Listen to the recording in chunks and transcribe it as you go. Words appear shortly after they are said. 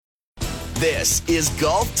This is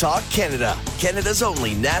Golf Talk Canada, Canada's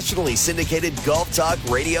only nationally syndicated golf talk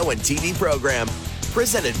radio and TV program.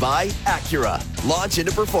 Presented by Acura. Launch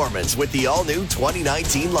into performance with the all-new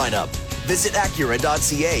 2019 lineup. Visit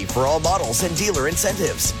Acura.ca for all models and dealer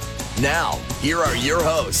incentives. Now, here are your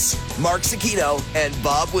hosts, Mark Zecchino and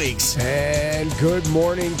Bob Weeks. And good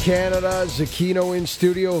morning, Canada. Zecchino in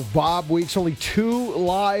studio of Bob Weeks. Only 2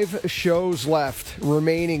 live shows left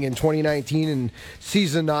remaining in 2019 and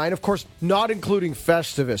Season 9. Of course, not including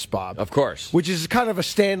Festivus, Bob. Of course. Which is kind of a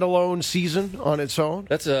standalone season on its own.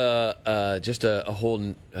 That's just a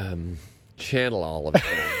whole channel all of it.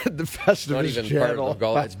 The Festivus not even channel. Part of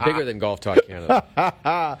golf. It's bigger than Golf Talk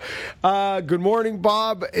Canada. Good morning,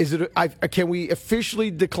 Bob. Can we officially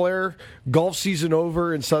declare golf season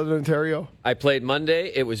over in Southern Ontario? I played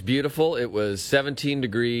Monday. It was beautiful. It was 17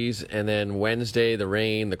 degrees. And then Wednesday, the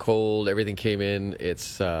rain, the cold, everything came in.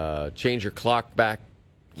 It's change your clock back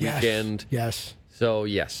weekend. Yes. So,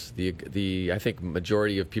 yes, the I think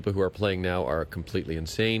majority of people who are playing now are completely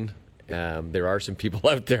insane. There are some people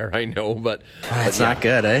out there, I know, but it's not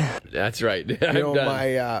good, eh? That's right. I'm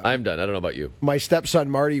done. I'm done. I don't know about you. My stepson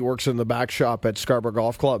Marty works in the back shop at Scarborough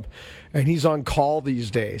Golf Club, and he's on call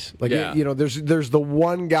these days. There's the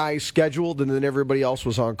one guy scheduled, and then everybody else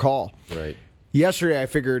was on call. Right. Yesterday, I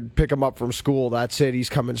figured pick him up from school. That's it. He's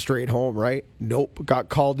coming straight home, right? Nope. Got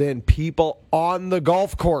called in. People on the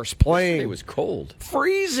golf course playing. It was cold.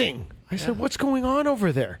 Freezing. I said, what's going on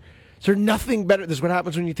over there? Is there nothing better? This is what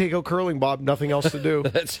happens when you take out curling, Bob. Nothing else to do.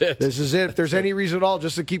 That's it. This is it. If there's any reason at all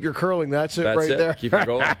just to keep your curling, that's it there. Keep it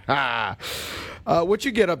going. What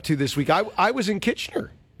you get up to this week? I was in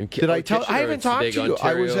Kitchener. Did I tell? I haven't talked to you.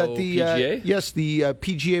 I was at the PGA? the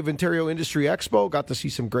PGA of Ontario Industry Expo. Got to see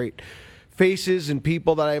some great faces and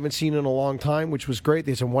people that I haven't seen in a long time, which was great.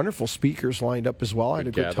 They had some wonderful speakers lined up as well. I had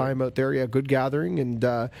a good time out there. Yeah, good gathering.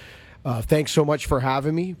 And thanks so much for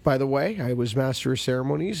having me, by the way. I was Master of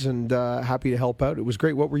Ceremonies and happy to help out. It was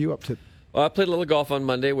great. What were you up to? Well, I played a little golf on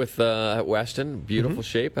Monday with Weston. Beautiful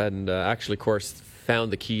shape. And actually, of course,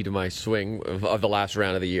 found the key to my swing of the last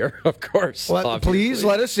round of the year, of course. Please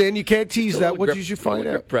let us in. You can't tease that. What did you find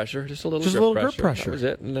out? Grip pressure. Just a little grip pressure. That was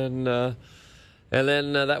it. And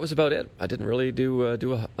then that was about it. I didn't really do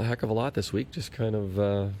a heck of a lot this week. Just kind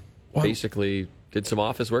of basically did some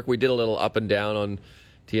office work. We did a little up and down on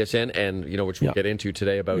TSN, and which we'll get into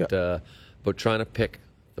today about trying to pick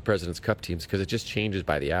the President's Cup teams because it just changes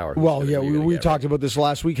by the hour. Well, we talked about this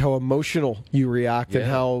last week, how emotional you react and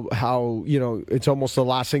how it's almost the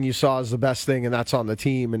last thing you saw is the best thing, and that's on the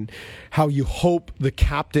team, and how you hope the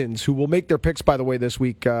captains, who will make their picks, by the way, this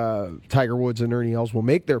week, Tiger Woods and Ernie Els will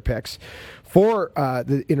make their picks for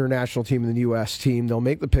the international team and the U.S. team. They'll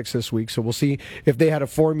make the picks this week, so we'll see if they had a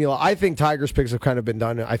formula. I think Tiger's picks have kind of been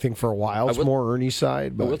done, I think, for a while. It's more Ernie's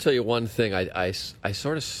side. But I will tell you one thing. I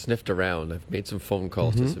sort of sniffed around. I've made some phone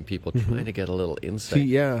calls to some people trying to get a little insight.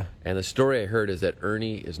 And the story I heard is that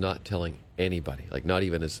Ernie is not telling anybody, like not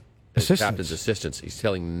even his captain's assistants. He's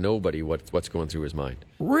telling nobody what's going through his mind.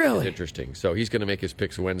 Really? It's interesting. So he's going to make his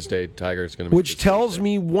picks Wednesday. Tiger's going to make Which tells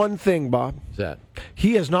me one thing, Bob. What's that?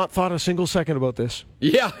 He has not thought a single second about this.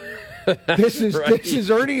 Yeah. This is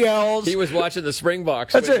Ernie Els. He was watching the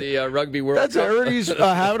Springboks with the Rugby World Cup. That's Ernie's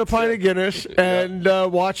having a pint of Guinness and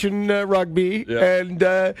watching rugby. Yeah. And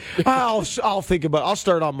I'll think about it. I'll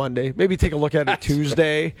start on Monday. Maybe take a look at it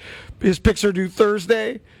Tuesday. His picks are due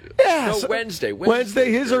Thursday. Yeah, no,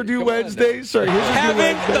 Wednesday. His are due Wednesday. Sorry, his are due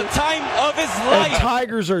Wednesday. The time of his life. And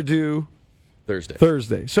Tigers are due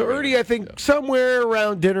Thursday. So Ernie, I think somewhere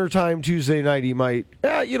around dinner time Tuesday night, he might.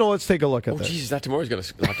 Let's take a look at that. Oh, Jesus, that tomorrow's going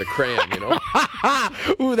to have to cram.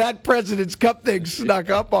 Ooh, that President's Cup thing snuck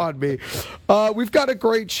up on me. We've got a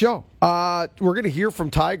great show. We're going to hear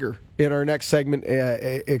from Tiger in our next segment,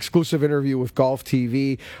 exclusive interview with Golf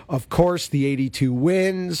TV. Of course, the 82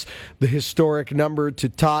 wins, the historic number to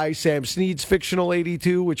tie Sam Snead's fictional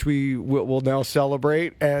 82, which we will now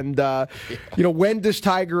celebrate. And, when does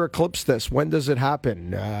Tiger eclipse this? When does it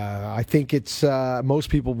happen? I think it's most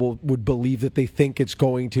people would believe that they think it's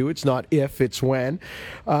going to. It's not if, it's when.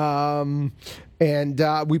 And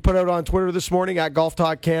we put out on Twitter this morning at Golf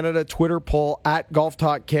Talk Canada, Twitter poll at Golf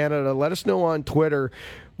Talk Canada. Let us know on Twitter,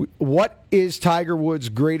 what is Tiger Woods'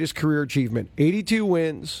 greatest career achievement? 82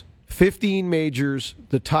 wins, 15 majors,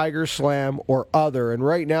 the Tiger Slam, or other. And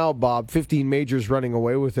right now, Bob, 15 majors running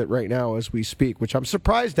away with it right now as we speak, which I'm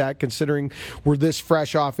surprised at considering we're this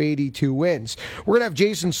fresh off 82 wins. We're going to have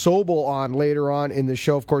Jason Sobel on later on in the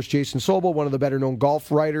show. Of course, Jason Sobel, one of the better-known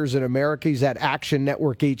golf writers in America. He's at Action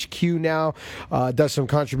Network HQ now, does some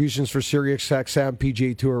contributions for SiriusXM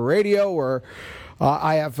PGA Tour Radio, or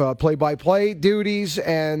I have play-by-play duties,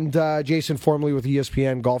 and Jason formerly with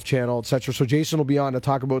ESPN, Golf Channel, etc. So Jason will be on to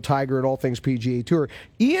talk about Tiger and all things PGA Tour.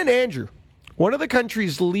 Ian Andrew, one of the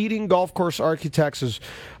country's leading golf course architects, has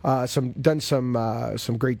done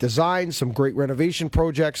some great designs, some great renovation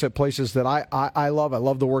projects at places that I love. I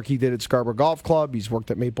love the work he did at Scarborough Golf Club. He's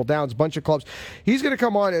worked at Maple Downs, a bunch of clubs. He's going to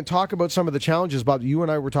come on and talk about some of the challenges, Bob, you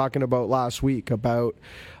and I were talking about last week, about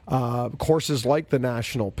courses like the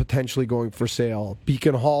National potentially going for sale,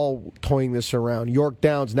 Beacon Hall toying this around, York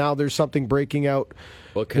Downs. Now there's something breaking out.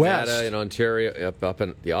 Well, Canada in Ontario, up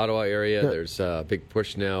in the Ottawa area, there's a big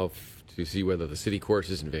push now to see whether the city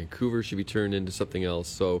courses in Vancouver should be turned into something else.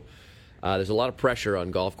 So there's a lot of pressure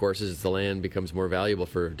on golf courses as the land becomes more valuable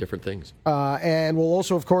for different things. And we'll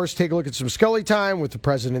also, of course, take a look at some Scully time with the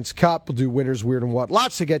President's Cup. We'll do Winners, Weird, and What.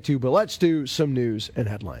 Lots to get to, but let's do some news and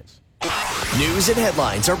headlines. News and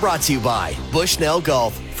headlines are brought to you by Bushnell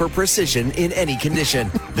Golf. For precision in any condition,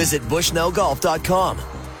 visit bushnellgolf.com.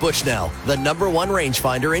 Bushnell, the #1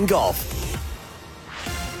 rangefinder in golf.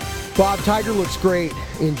 Bob, Tiger looks great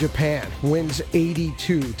in Japan. Wins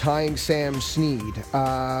 82, tying Sam Snead.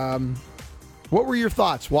 What were your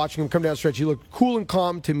thoughts watching him come down the stretch? He looked cool and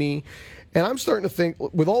calm to me. And I'm starting to think,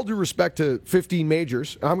 with all due respect to 15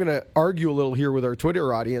 majors, I'm going to argue a little here with our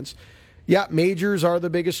Twitter audience. Yeah, majors are the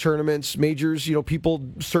biggest tournaments. Majors, people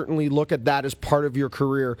certainly look at that as part of your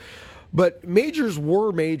career. But majors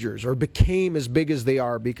were majors, or became as big as they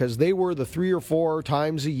are, because they were the 3 or 4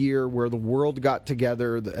 times a year where the world got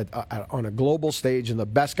together on a global stage and the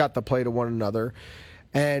best got to play to one another.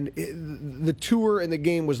 And the tour and the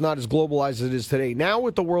game was not as globalized as it is today. Now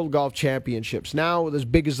with the World Golf Championships, now as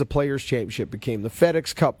big as the Players' Championship became, the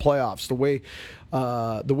FedEx Cup playoffs, the way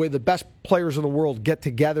the best players in the world get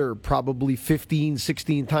together probably 15,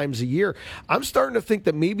 16 times a year, I'm starting to think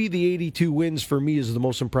that maybe the 82 wins for me is the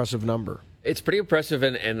most impressive number. It's pretty impressive,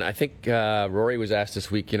 and I think Rory was asked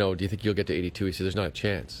this week, do you think you'll get to 82? He said there's not a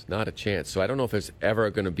chance. Not a chance. So I don't know if there's ever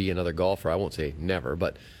going to be another golfer. I won't say never,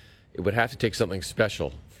 but it would have to take something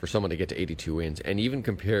special for someone to get to 82 wins. And even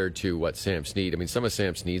compared to what Sam Snead, some of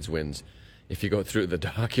Sam Snead's wins, if you go through the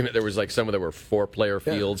document, there was some of them were 4-player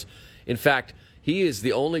fields. In fact, he is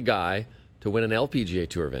the only guy to win an LPGA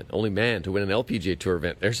Tour event, only man to win an LPGA Tour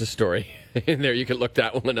event. There's a story in there. You can look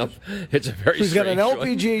that one up. It's a very He's got an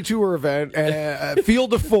LPGA Tour event, a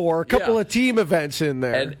field of 4, a couple of team events in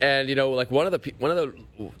there. And one of the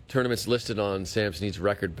tournaments listed on Sam Snead's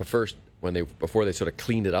record before they sort of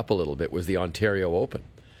cleaned it up a little bit was the Ontario Open,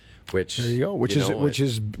 which there you go, which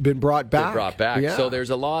has been brought back. Yeah. So there's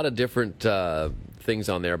a lot of different things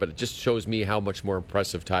on there, but it just shows me how much more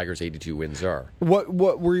impressive Tiger's 82 wins are.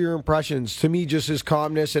 What were your impressions? To me, just his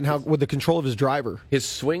calmness and how with the control of his driver. His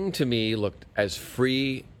swing to me looked as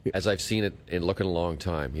free as I've seen it in a long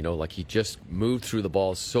time. He just moved through the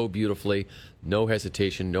ball so beautifully, no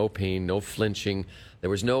hesitation, no pain, no flinching. There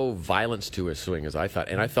was no violence to his swing, as I thought.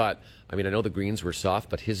 And I thought, I know the greens were soft,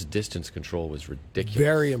 but his distance control was ridiculous.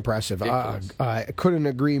 Very impressive. I couldn't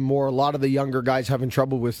agree more. A lot of the younger guys having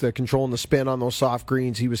trouble with the controlling the spin on those soft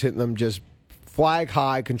greens. He was hitting them just flag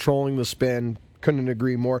high, controlling the spin. Couldn't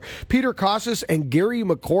agree more. Peter Kostis and Gary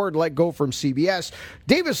McCord let go from CBS.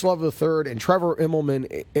 Davis Love III and Trevor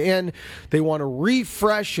Immelman, and they want to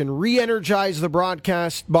refresh and re-energize the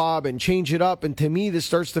broadcast, Bob, and change it up. And to me, this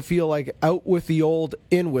starts to feel like out with the old,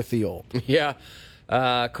 in with the old. Yeah.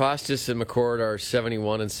 Kostis and McCord are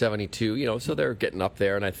 71 and 72, so they're getting up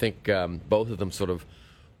there. And I think both of them sort of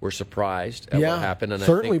were surprised at what happened. And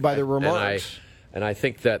certainly by their remarks. And I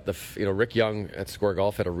think that Rick Young at Score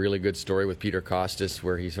Golf had a really good story with Peter Kostis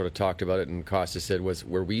where he sort of talked about it, and Kostis said,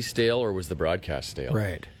 were we stale or was the broadcast stale?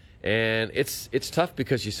 Right. And it's tough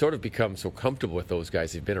because you sort of become so comfortable with those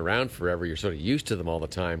guys. They've been around forever. You're sort of used to them all the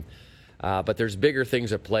time. But there's bigger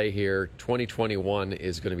things at play here. 2021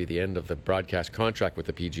 is going to be the end of the broadcast contract with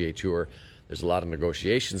the PGA Tour. There's a lot of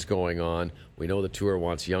negotiations going on. We know the Tour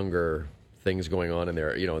wants younger things going on in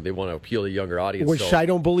there. They want to appeal to a younger audience. Which I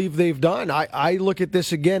don't believe they've done. I look at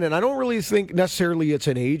this again, and I don't really think necessarily it's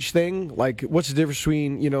an age thing. Like, what's the difference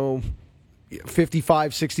between,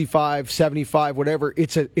 55, 65, 75, whatever?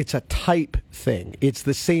 It's a type thing. It's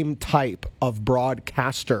the same type of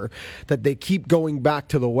broadcaster that they keep going back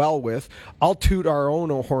to the well with. I'll toot our own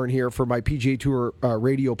horn here for my PGA Tour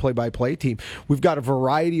radio play-by-play team. We've got a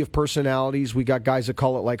variety of personalities. We got guys that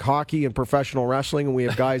call it like hockey and professional wrestling, and we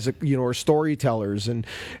have guys that are storytellers and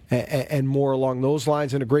more along those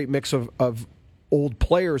lines, and a great mix of old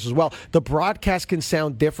players as well. The broadcast can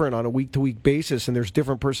sound different on a week-to-week basis, and there's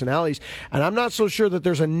different personalities. And I'm not so sure that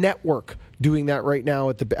there's a network doing that right now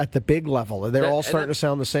at the big level. They're all starting to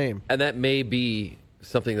sound the same. And that may be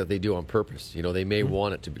something that they do on purpose. They may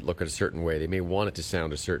want it to look a certain way. They may want it to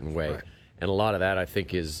sound a certain way. Right. And a lot of that, I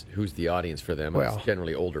think, is who's the audience for them. Well, it's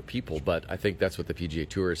generally older people, but I think that's what the PGA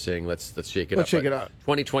Tour is saying. Let's shake it up. Let's shake it up.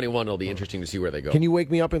 2021 will be interesting to see where they go. Can you wake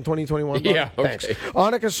me up in 2021? Yeah, okay. Thanks.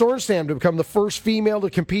 Annika Sorenstam to become the first female to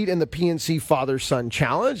compete in the PNC Father-Son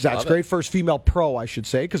Challenge. That's great. First female pro, I should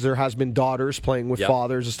say, because there has been daughters playing with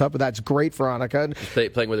fathers and stuff, but that's great for Annika. She's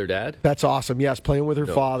playing with her dad? That's awesome, yes, playing with her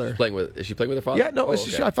father. Is she playing with her father? Yeah, no,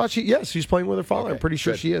 I thought she's playing with her father. Okay, I'm pretty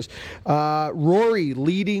sure she is. Rory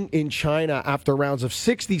leading in China after rounds of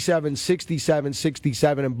 67, 67,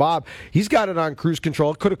 67. And Bob, he's got it on cruise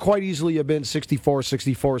control. It could have quite easily have been 64,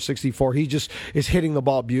 64, 64. He just is hitting the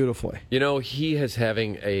ball beautifully. He is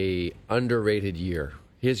having a underrated year.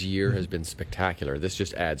 His year has been spectacular. This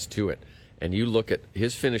just adds to it. And you look at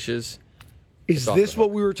his finishes. Is this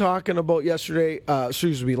what we were talking about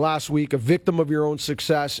last week? A victim of your own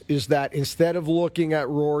success is that instead of looking at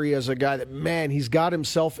Rory as a guy that, man, he's got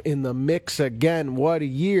himself in the mix again. What a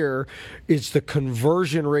year. It's the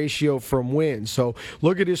conversion ratio from wins. So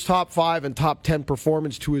look at his top 5 and top 10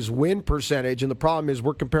 performance to his win percentage. And the problem is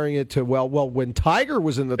we're comparing it to, well, when Tiger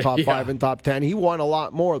was in the top 5 and top 10, he won a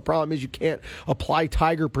lot more. The problem is you can't apply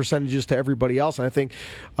Tiger percentages to everybody else. And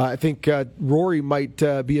I think Rory might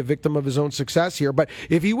be a victim of his own success here, but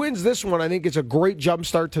if he wins this one, I think it's a great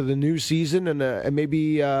jumpstart to the new season and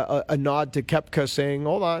maybe a nod to Koepka saying,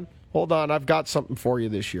 hold on, I've got something for you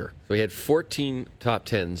this year. So he had 14 top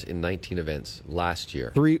 10s in 19 events last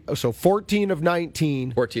year. 14 of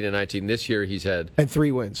 19. 14 and 19. This year he's had... And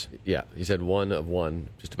 3 wins. Yeah, he's had 1 of 1,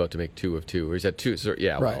 just about to make 2 of 2. Or he's had 2. So,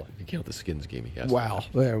 yeah, right. Well, if you count the Skins game, he has. Wow.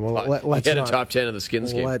 Let's he had a top 10 in the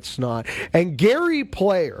Skins game. Let's not. And Gary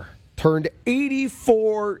Player turned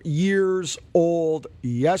 84 years old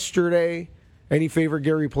yesterday. Any favorite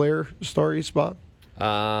Gary Player stories, Bob?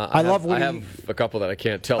 I have a couple that I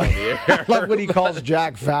can't tell on the air. I love when he calls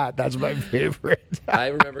Jack fat. That's my favorite. I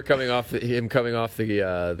remember him coming off the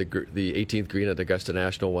 18th green at Augusta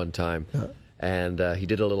National one time, and he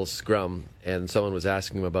did a little scrum, and someone was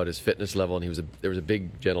asking him about his fitness level, and there was a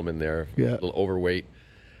big gentleman there, a little overweight,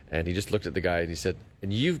 and he just looked at the guy and he said,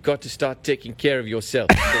 "And you've got to start taking care of yourself."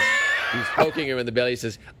 He was poking him in the belly. He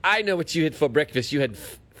says, "I know what you had for breakfast. You had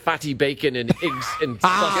fatty bacon and eggs and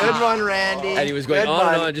sausage." Good one, Randy. And he was going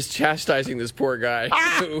on and on, just chastising this poor guy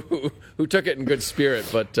who took it in good spirit.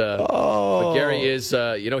 But Gary is,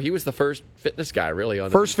 he was the first fitness guy, really.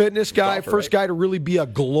 First guy to really be a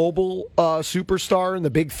global superstar in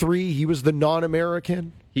the big 3. He was the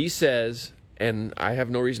non-American. He says, and I have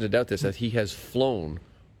no reason to doubt this, that he has flown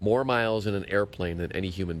more miles in an airplane than any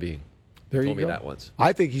human being. There you told go. Me that once.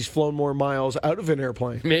 I think he's flown more miles out of an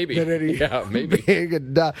airplane. Maybe. Than any maybe.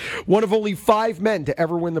 One of only 5 men to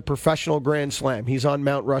ever win the professional Grand Slam. He's on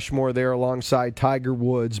Mount Rushmore there alongside Tiger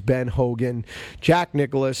Woods, Ben Hogan, Jack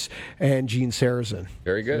Nicklaus, and Gene Sarazen.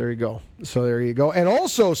 Very good. There you go. So there you go. And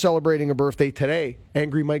also celebrating a birthday today,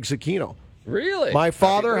 Angry Mike Zucchino. Really? My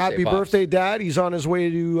father, happy birthday, Dad. He's on his way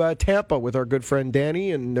to Tampa with our good friend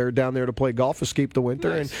Danny, and they're down there to play golf, escape the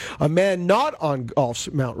winter. Nice. And a man not on golf's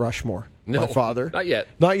Mount Rushmore. No, my father. Not yet.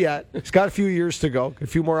 Not yet. He's got a few years to go, a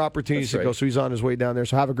few more opportunities to go, so he's on his way down there.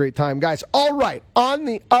 So have a great time. Guys, all right, on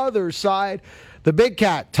the other side, the big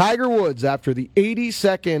cat, Tiger Woods, after the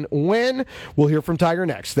 82nd win. We'll hear from Tiger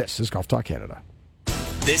next. This is Golf Talk Canada.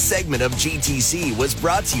 This segment of GTC was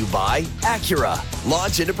brought to you by Acura.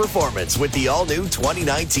 Launch into performance with the all-new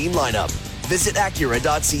 2019 lineup. Visit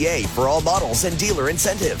Acura.ca for all models and dealer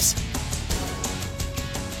incentives.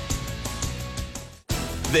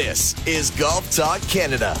 This is Golf Talk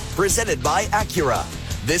Canada, presented by Acura.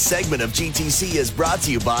 This segment of GTC is brought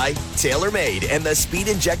to you by TaylorMade and the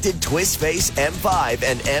speed-injected Twist Face M5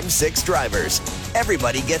 and M6 drivers.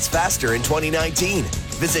 Everybody gets faster in 2019.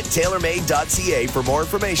 Visit TaylorMade.ca for more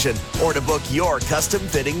information or to book your custom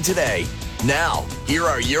fitting today. Now, here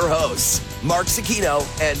are your hosts, Mark Zucchino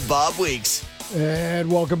and Bob Weeks. And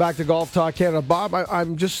welcome back to Golf Talk Canada. Bob,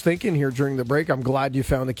 I'm just thinking here during the break, I'm glad you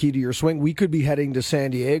found the key to your swing. We could be heading to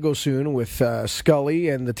San Diego soon with Scully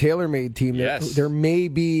and the TaylorMade team. Yes. There may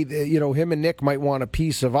be, him and Nick might want a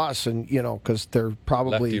piece of us, and because they're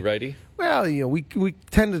probably... Lefty-righty? Well, we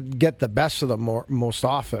tend to get the best of them most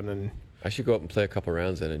often, and... I should go up and play a couple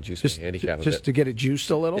rounds then and juice my handicap a bit. Just to get it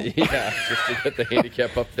juiced a little? Yeah, just to get the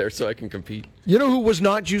handicap up there so I can compete. You know who was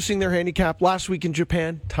not juicing their handicap last week in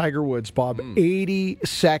Japan? Tiger Woods, Bob.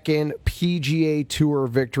 82nd PGA Tour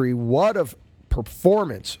victory. What a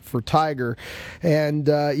performance for Tiger. And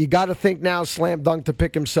you got to think now, slam dunk to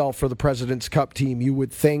pick himself for the President's Cup team. You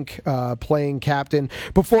would think, playing captain.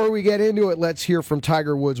 Before we get into it, let's hear from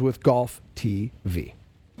Tiger Woods with Golf TV.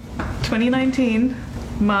 2019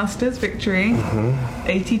 Masters victory,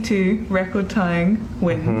 82 record-tying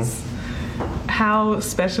wins. How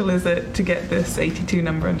special is it to get this 82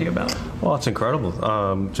 number under your belt? Well, it's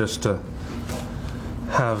incredible. Just to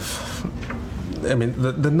have, I mean,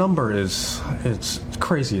 the number it's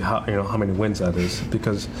crazy how many wins that is,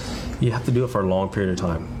 because you have to do it for a long period of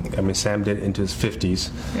time. I mean, Sam did it into his 50s.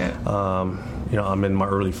 Yeah. I'm in my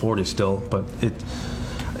early 40s still, but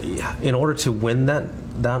in order to win that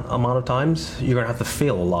amount of times, you're going to have to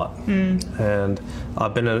fail a lot. And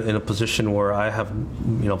I've been in a position where I have,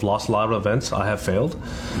 lost a lot of events. I have failed.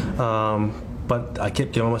 But I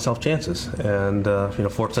kept giving myself chances. And,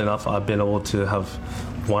 fortunately enough, I've been able to have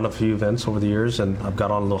won a few events over the years, and I've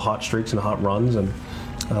got on little hot streaks and hot runs, and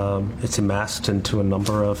it's amassed into a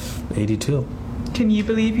number of 82. Can you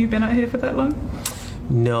believe you've been out here for that long?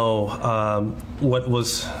 No. What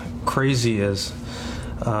was crazy is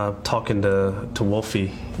talking to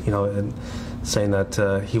Wolfie, and saying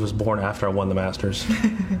that he was born after I won the Masters.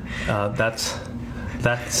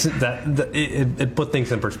 It put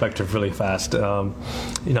things in perspective really fast. I'm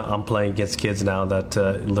playing against kids now that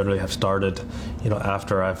literally have started,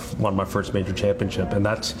 after I've won my first major championship, and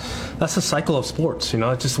that's the cycle of sports.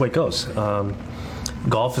 It's just the way it goes.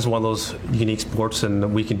 Golf is one of those unique sports,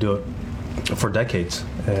 and we can do it for decades.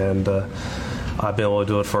 And I've been able to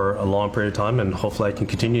do it for a long period of time, and hopefully I can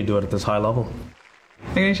continue to do it at this high level.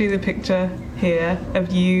 I'm going to show you the picture here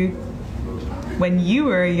of you when you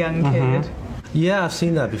were a young kid. Yeah, I've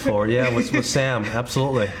seen that before. Yeah, with Sam,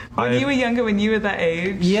 absolutely. When you were younger, when you were that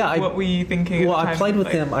age, what were you thinking? Well, I played with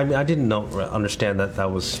him. I mean, I didn't understand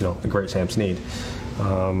that was the great Sam Snead.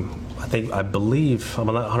 I believe, I'm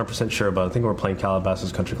not 100% sure, but I think we were playing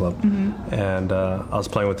Calabasas Country Club, and I was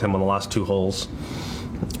playing with him on the last two holes,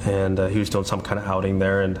 and he was doing some kind of outing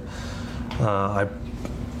there, and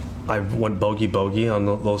I went bogey on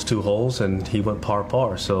those two holes, and he went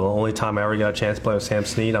par. So the only time I ever got a chance to play with Sam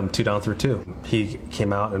Snead, I'm 2 down through 2. He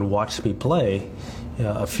came out and watched me play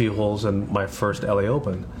a few holes in my first LA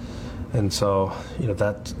Open, and so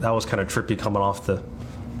that was kind of trippy coming off the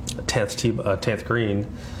 10th green,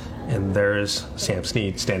 and there's Sam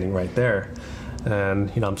Snead standing right there,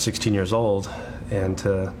 and I'm 16 years old, and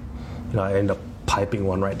I end up piping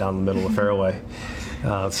one right down the middle of the fairway.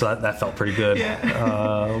 So that felt pretty good.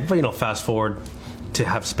 Yeah. But fast forward to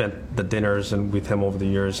have spent the dinners and with him over the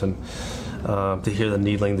years, and to hear the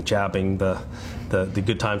needling, the jabbing, the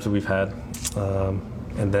good times that we've had,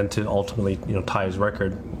 and then to ultimately tie his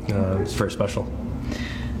record, it's very special.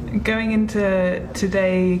 Going into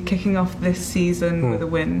today, kicking off this season with a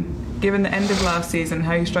win, given the end of last season,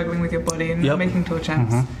 how you're struggling with your body and not making tour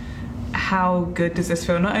champs, how good does this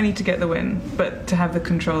feel, not only to get the win, but to have the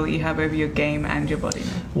control that you have over your game and your body?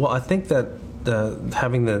 Well, I think that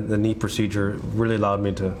having the knee procedure really allowed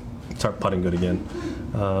me to start putting good again.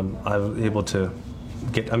 I was able to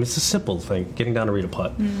it's a simple thing, getting down to read a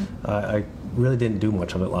putt. I really didn't do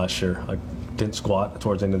much of it last year. I didn't squat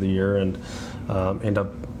towards the end of the year, and end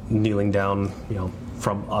up kneeling down,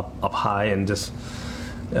 from up high, and just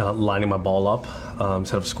lining my ball up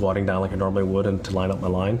instead of squatting down like I normally would, and to line up my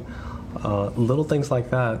line. Little things like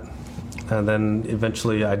that. And then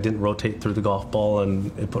eventually I didn't rotate through the golf ball,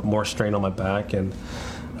 and it put more strain on my back, and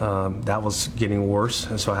that was getting worse,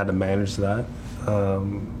 and so I had to manage that.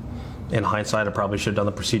 In hindsight, I probably should have done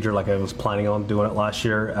the procedure like I was planning on doing it last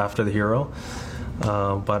year after the Hero,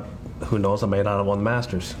 but who knows, I may not have won the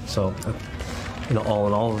Masters. So all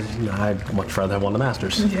in all, I'd much rather have won the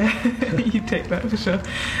Masters. Yeah, you take that for sure.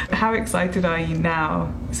 How excited are you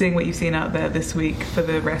now, seeing what you've seen out there this week, for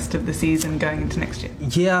the rest of the season going into next year?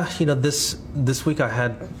 Yeah, this week I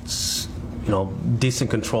had decent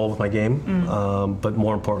control with my game, but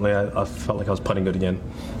more importantly, I felt like I was putting good again.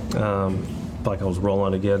 Like I was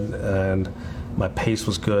rolling again, and my pace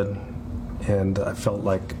was good, and I felt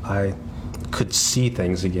like I could see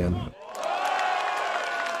things again.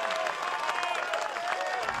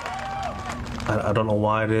 I don't know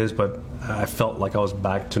why it is, but I felt like I was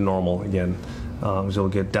back to normal again. I was able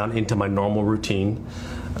to get down into my normal routine,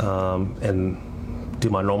 and do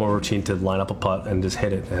my normal routine to line up a putt and just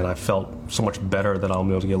hit it. And I felt so much better that I'm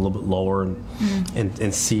able to get a little bit lower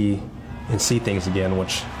and see things again,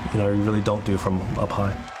 which you really don't do from up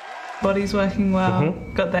high. Body's working well.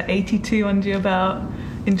 Got that 82 under your belt.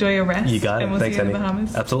 Enjoy your rest. You got it. And we'll Thanks, see you in Annie. the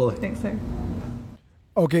Bahamas. Absolutely. Thanks, so.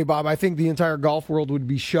 Okay, Bob, I think the entire golf world would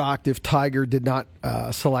be shocked if Tiger did not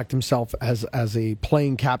select himself as a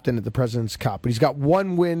playing captain at the President's Cup. But he's got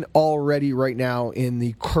one win already right now in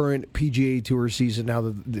the current PGA Tour season, now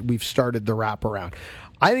that we've started the wraparound.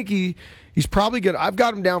 I think he's probably good. I've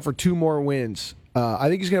got him down for 2 more wins I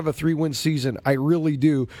think he's going to have a 3-win season. I really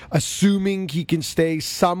do, assuming he can stay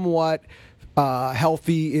somewhat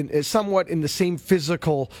healthy, somewhat in the same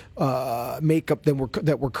physical makeup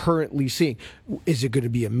that we're currently seeing. Is it going to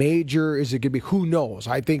be a major? Is it going to be? Who knows?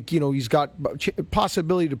 I think he's got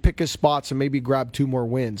possibility to pick his spots and maybe grab 2 more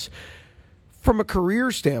wins. From a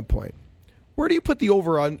career standpoint, where do you put the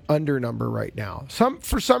over-under number right now?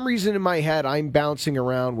 For some reason in my head, I'm bouncing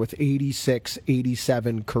around with 86,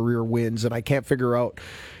 87 career wins, and I can't figure out,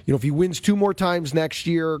 if he wins 2 more times next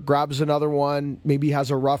year, grabs another one, maybe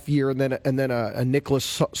has a rough year, and then a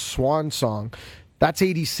Nicholas Swan song, that's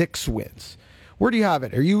 86 wins. Where do you have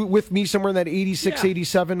it? Are you with me somewhere in that 86,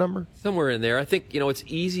 87 number? Somewhere in there. I think, it's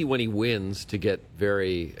easy when he wins to get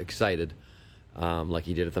very excited. Like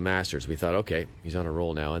he did at the Masters. We thought, okay, he's on a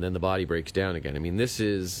roll now, and then the body breaks down again. I mean, this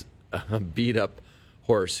is a beat-up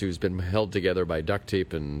horse who's been held together by duct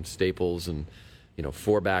tape and staples and,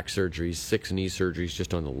 4 back surgeries, 6 knee surgeries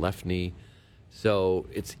just on the left knee. So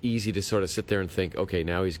it's easy to sort of sit there and think, okay,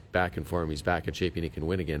 now he's back in form, he's back in shape, and he can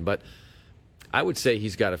win again. But I would say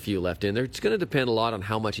he's got a few left in there. It's going to depend a lot on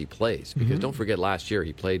how much he plays, because don't forget last year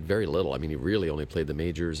he played very little. I mean, he really only played the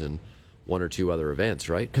majors and 1 or 2 other events,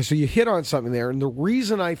 right? Okay, so you hit on something there, and the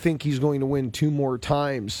reason I think he's going to win 2 more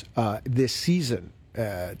times this season,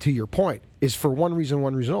 to your point, is for one reason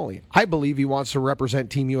only. I believe he wants to represent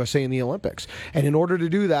Team USA in the Olympics. And in order to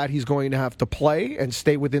do that, he's going to have to play and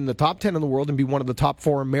stay within the top 10 in the world and be one of the top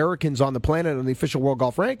 4 Americans on the planet on the official World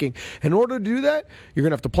Golf Ranking. In order to do that, you're going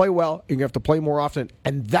to have to play well, you're going to have to play more often.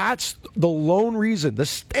 And that's the lone reason, the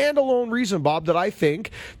standalone reason, Bob, that I think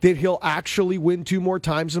that he'll actually win 2 more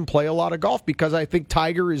times and play a lot of golf, because I think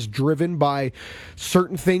Tiger is driven by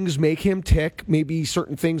certain things make him tick, maybe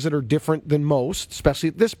certain things that are different than most, especially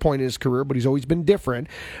at this point in his career, but he's always been different.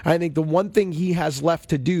 I think the one thing he has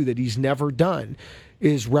left to do that he's never done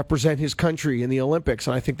is represent his country in the Olympics,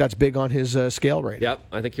 and I think that's big on his scale right now. Yep,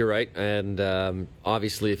 I think you're right. And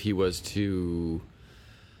obviously, if he was to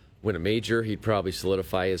win a major, he'd probably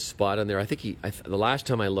solidify his spot in there. I think the last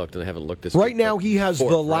time I looked, and I haven't looked this right now, he has 4th,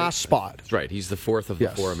 the last spot. That's right. He's the 4th of the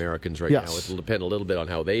 4 Americans right now. It'll depend a little bit on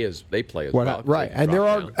how they play as well. Right,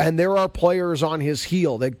 and there are players on his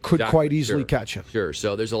heel that could quite easily catch him. Sure.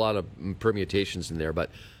 So there's a lot of permutations in there,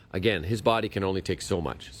 but again, his body can only take so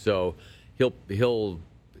much. So he'll.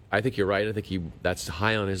 I think you're right. I think that's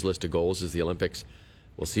high on his list of goals is the Olympics.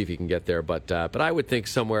 We'll see if he can get there, but I would think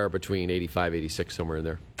somewhere between 85, 86, somewhere in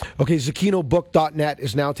there. Okay, ZucchinoBook.net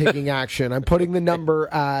is now taking action. I'm putting the number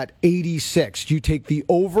at 86. Do you take the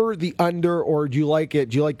over, the under, or do you like it?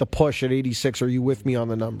 Do you like the push at 86? Are you with me on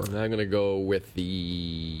the number? I'm going to go with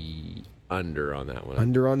the under on that one.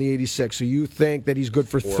 Under on the 86. So you think that he's good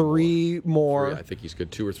for 3 more? I think he's good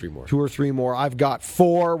 2 or 3 more. 2 or 3 more. I've got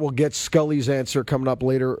 4. We'll get Scully's answer coming up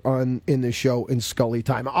later on in the show in Scully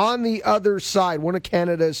Time. On the other side, one of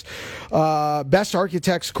Canada's best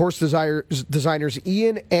architects, course designers,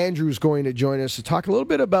 Ian Andrews, going to join us to talk a little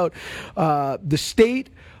bit about the state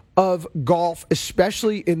of golf,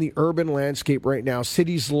 especially in the urban landscape right now.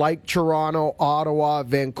 Cities like Toronto, Ottawa,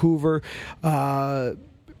 Vancouver,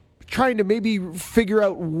 trying to maybe figure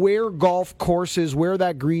out where golf courses, where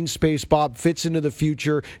that green space, Bob, fits into the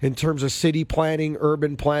future in terms of city planning,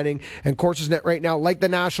 urban planning, and courses that right now, like the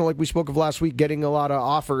National, like we spoke of last week, getting a lot of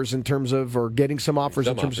offers in terms of, or getting some offers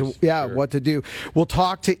in terms of, sure, what to do. We'll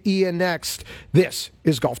talk to Ian next. This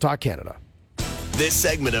is Golf Talk Canada. This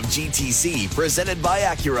segment of GTC, presented by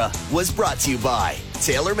Acura, was brought to you by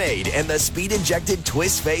TaylorMade and the speed-injected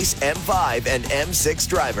Twist Face M5 and M6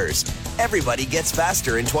 drivers. Everybody gets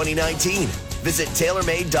faster in 2019. Visit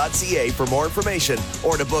TaylorMade.ca for more information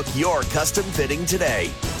or to book your custom fitting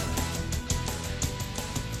today.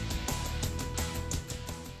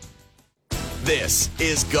 This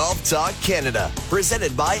is Golf Talk Canada,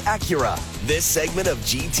 presented by Acura. This segment of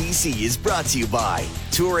GTC is brought to you by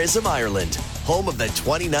Tourism Ireland, home of the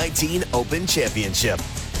 2019 Open Championship.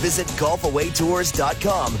 Visit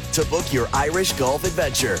golfawaytours.com to book your Irish golf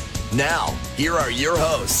adventure. Now, here are your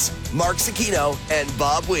hosts, Mark Zecchino and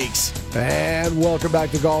Bob Weeks. And welcome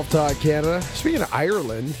back to Golf Talk Canada. Speaking of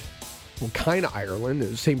Ireland, well, kind of Ireland,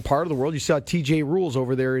 the same part of the world. You saw TJ Rules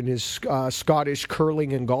over there in his Scottish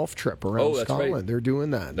curling and golf trip around Scotland. Right. They're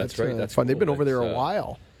doing that. That's right. That's fun. Cool. They've been over there a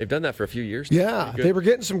while. They've done that for a few years now. Yeah, they were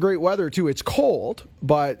getting some great weather, too. It's cold,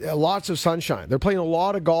 but lots of sunshine. They're playing a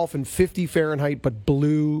lot of golf in 50 Fahrenheit, but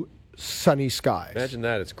blue sunny skies. Imagine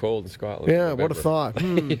that. It's cold in Scotland. Yeah, what a thought.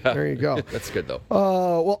 Yeah. There you go. That's good, though.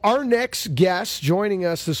 Well, our next guest joining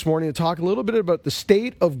us this morning to talk a little bit about the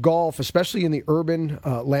state of golf, especially in the urban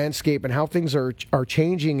landscape, and how things are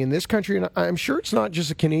changing in this country. And I'm sure it's not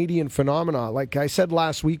just a Canadian phenomenon. Like I said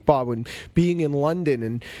last week, Bob, when being in London,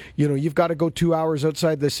 and you've got to go 2 hours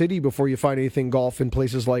outside the city before you find anything golf in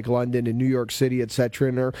places like London and New York City, etc.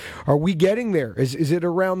 And are we getting there? Is it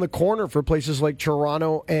around the corner for places like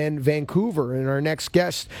Toronto and Vancouver? And our next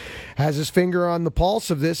guest has his finger on the pulse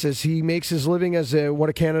of this as he makes his living as one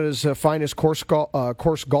of Canada's finest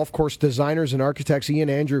golf course designers and architects. Ian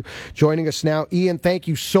Andrew joining us now. Ian, thank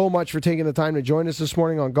you so much for taking the time to join us this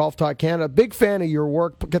morning on Golf Talk Canada. Big fan of your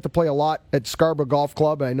work. Get to play a lot at Scarborough Golf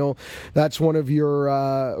Club. I know that's one of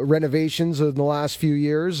your renovations in the last few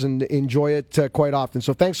years, and enjoy it quite often.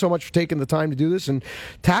 So thanks so much for taking the time to do this and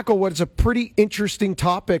tackle what is a pretty interesting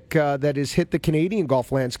topic that has hit the Canadian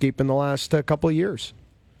golf landscape in the last couple of years.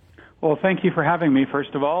 Well, thank you for having me,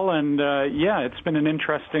 first of all. And, it's been an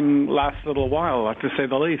interesting last little while, to say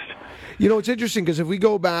the least. It's interesting because if we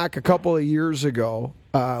go back a couple of years ago,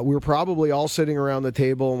 we were probably all sitting around the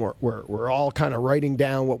table and we're all kind of writing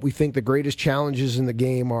down what we think the greatest challenges in the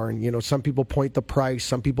game are. And, some people point the price,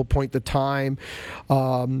 some people point the time.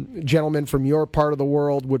 Gentlemen from your part of the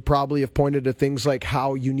world would probably have pointed to things like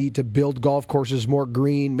how you need to build golf courses more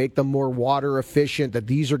green, make them more water efficient, that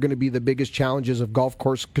these are going to be the biggest challenges of golf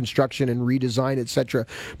course construction and redesign, etc.,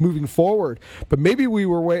 moving forward. But maybe we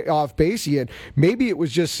were way off base, Ian. Maybe it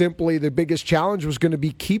was just simply the biggest challenge was going to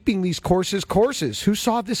be keeping these courses. Who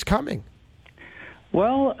saw this coming?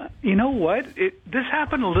 Well, you know what? This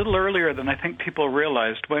happened a little earlier than I think people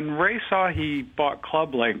realized. When Ray saw he bought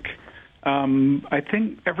Club Link, I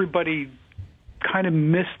think everybody kind of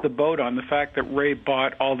missed the boat on the fact that Ray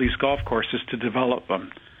bought all these golf courses to develop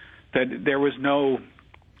them. That there was no...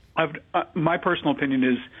 my personal opinion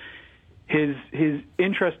is his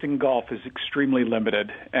interest in golf is extremely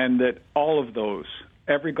limited, and that all of those,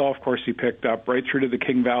 every golf course he picked up, right through to the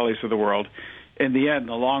King Valleys of the world, in the end, in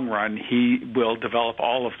the long run, he will develop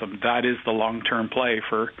all of them. That is the long-term play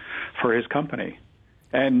for his company.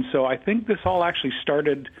 And so I think this all actually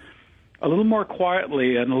started a little more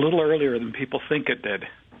quietly and a little earlier than people think it did.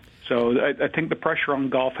 So I think the pressure on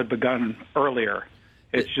golf had begun earlier.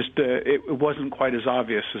 It's just it wasn't quite as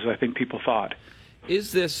obvious as I think people thought.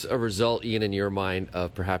 Is this a result, Ian, in your mind,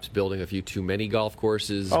 of perhaps building a few too many golf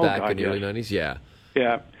courses back in the early 90s? Yeah.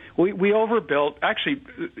 Yeah. We overbuilt. Actually,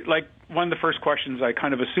 like one of the first questions I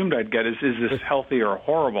kind of assumed I'd get is this healthy or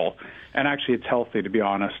horrible? And actually, it's healthy, to be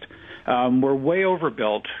honest. We're way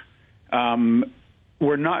overbuilt.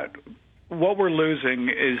 We're not. What we're losing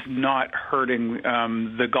is not hurting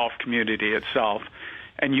the golf community itself.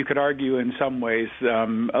 And you could argue in some ways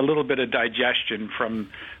a little bit of digestion from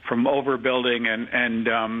overbuilding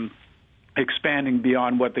and expanding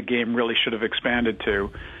beyond what the game really should have expanded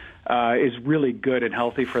to is really good and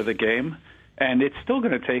healthy for the game. And it's still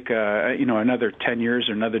going to take another 10 years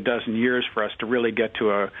or another dozen years for us to really get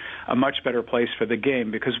to a much better place for the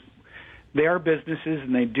game, because they are businesses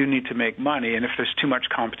and they do need to make money. And if there's too much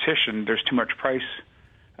competition, there's too much price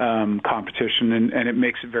competition, and it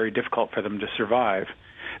makes it very difficult for them to survive.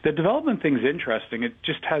 The development thing is interesting. It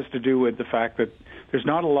just has to do with the fact that there's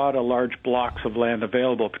not a lot of large blocks of land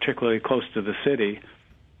available, particularly close to the city.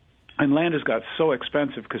 And land has got so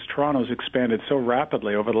expensive because Toronto's expanded so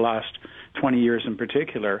rapidly over the last 20 years in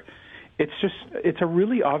particular. It's a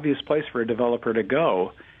really obvious place for a developer to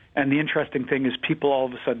go. And the interesting thing is people all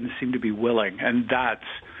of a sudden seem to be willing. And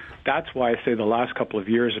that's why I say the last couple of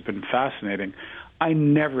years have been fascinating. I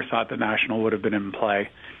never thought the National would have been in play.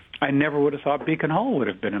 I never would have thought Beacon Hall would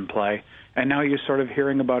have been in play. And now you're sort of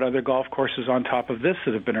hearing about other golf courses on top of this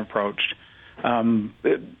that have been approached.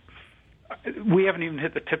 We haven't even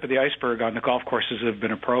hit the tip of the iceberg on the golf courses that have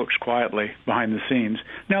been approached quietly behind the scenes.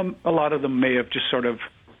 Now, a lot of them may have just sort of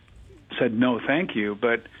said no, thank you,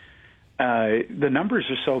 but the numbers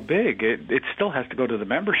are so big, it still has to go to the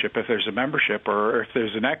membership if there's a membership, or if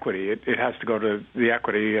there's an equity, it has to go to the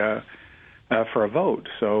equity for a vote.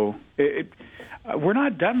 So we're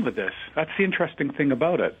not done with this. That's the interesting thing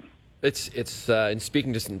about it. It's in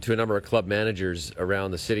speaking to a number of club managers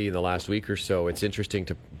around the city in the last week or so, it's interesting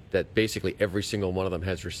that basically every single one of them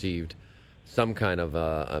has received some kind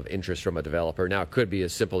of interest from a developer. Now, it could be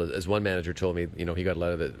as simple as one manager told me, he got a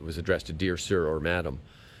letter that was addressed to Dear Sir or Madam.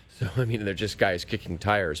 So, they're just guys kicking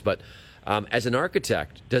tires. But as an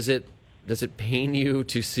architect, does it pain you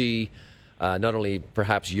to see not only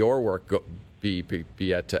perhaps your work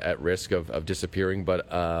be at risk of disappearing, but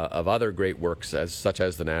of other great works such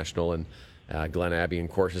as the National and Glen Abbey and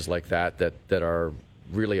courses like that are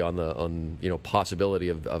really on possibility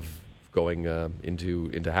of going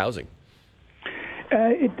into housing.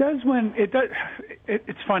 It does when it does.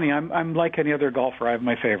 It's funny. I'm like any other golfer. I have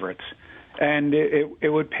my favorites, and it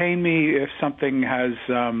would pain me if something has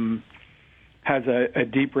a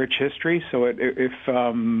deep, rich history. So if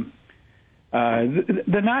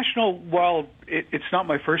the National, while it's not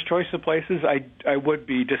my first choice of places, I would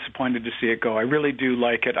be disappointed to see it go. I really do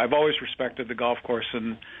like it. I've always respected the golf course,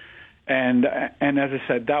 and as I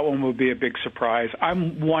said, that one would be a big surprise.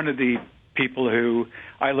 I'm one of the people who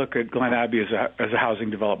I look at Glen Abbey as a housing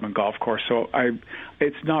development golf course, so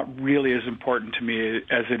it's not really as important to me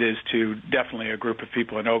as it is to definitely a group of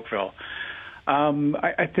people in Oakville.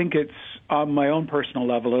 I think it's on my own personal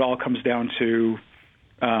level. It all comes down to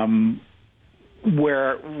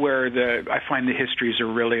where I find the histories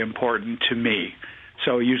are really important to me.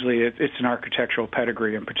 So usually it's an architectural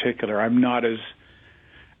pedigree in particular. I'm not as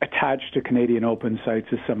attached to Canadian Open sites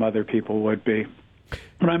as some other people would be.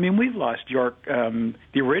 But I mean, we've lost York. The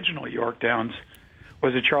original York Downs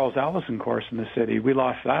was a Charles Allison course in the city. We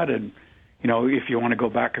lost that, and if you want to go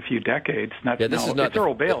back a few decades, it's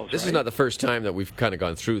Earl Bales. This is not the first time that we've kind of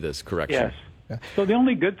gone through this correction. Yes. Yeah. So the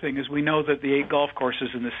only good thing is we know that the 8 golf courses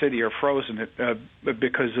in the city are frozen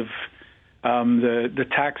because of the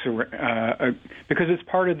tax, because it's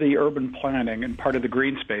part of the urban planning and part of the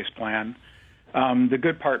green space plan. The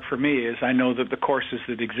good part for me is I know that the courses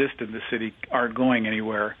that exist in the city aren't going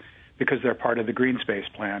anywhere because they're part of the green space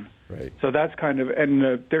plan. Right. So that's kind of,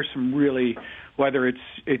 and there's some really, whether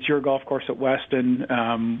it's your golf course at Weston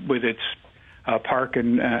with its park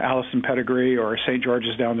and Allison pedigree, or St.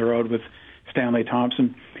 George's down the road with Stanley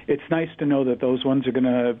Thompson, it's nice to know that those ones are going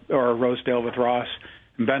to, or Rosedale with Ross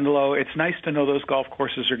and Bendelow, it's nice to know those golf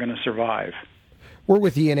courses are going to survive. We're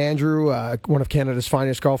with Ian Andrew, one of Canada's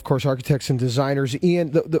finest golf course architects and designers.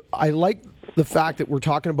 Ian, I like the fact that we're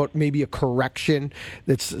talking about maybe a correction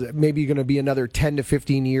that's maybe going to be another 10 to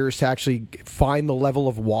 15 years to actually find the level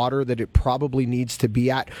of water that it probably needs to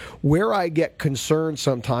be at. Where I get concerned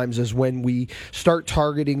sometimes is when we start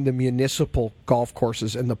targeting the municipal golf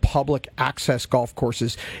courses and the public access golf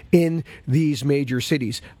courses in these major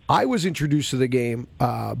cities. I was introduced to the game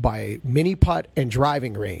by mini putt and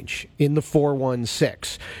driving range in the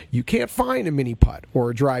 416. You can't find a mini putt or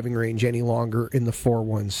a driving range any longer in the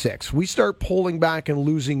 416. We start pulling back and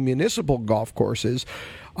losing municipal golf courses.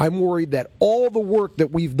 I'm worried that all the work that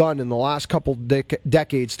we've done in the last couple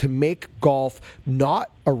decades to make golf not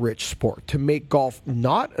a rich sport, to make golf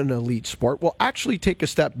not an elite sport, will actually take a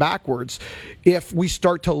step backwards if we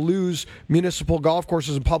start to lose municipal golf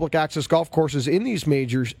courses and public access golf courses in these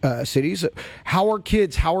major cities. How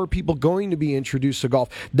are people going to be introduced to golf?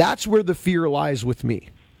 That's where the fear lies with me.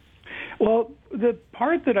 Well, the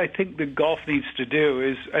part that I think the golf needs to do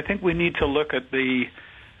is I think we need to look at the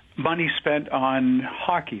money spent on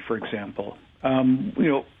hockey, for example. I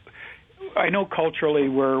know culturally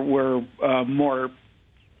we're more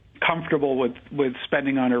comfortable with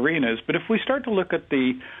spending on arenas, but if we start to look at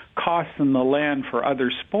the costs and the land for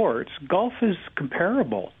other sports, golf is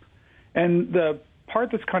comparable. And the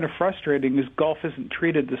part that's kind of frustrating is golf isn't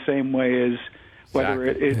treated the same way as whether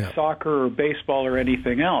it's soccer or baseball or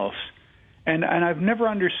anything else. And I've never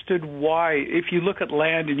understood why, if you look at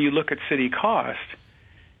land and you look at city cost,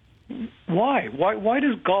 why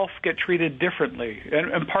does golf get treated differently?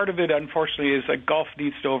 And part of it, unfortunately, is that golf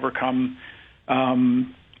needs to overcome,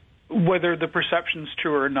 whether the perception's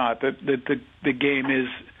true or not, that the game is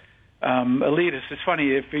elitist. It's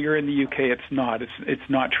funny, if you're in the UK, it's not. It's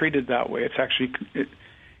not treated that way. It's actually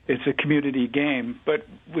it's a community game. But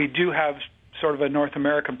we do have sort of a North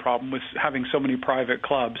American problem with having so many private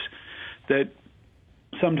clubs that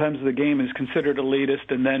sometimes the game is considered elitist,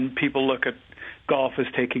 and then people look at golf as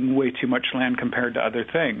taking way too much land compared to other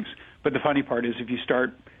things. But the funny part is if you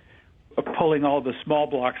start pulling all the small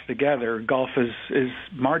blocks together, golf is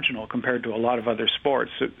marginal compared to a lot of other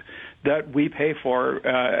sports that we pay for.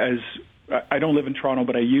 As I don't live in Toronto,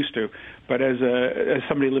 but I used to. But as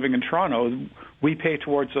somebody living in Toronto, we pay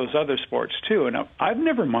towards those other sports too. And I've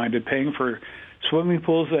never minded paying for swimming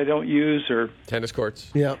pools that I don't use, or tennis courts.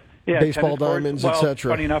 Yeah. Baseball diamonds,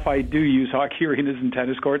 etc. Funny enough, I do use hockey arenas and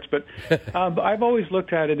tennis courts, but I've always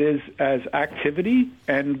looked at it as activity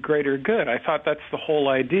and greater good. I thought that's the whole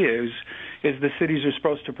idea, is the cities are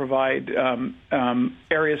supposed to provide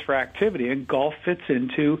areas for activity, and golf fits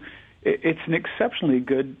into. It's an exceptionally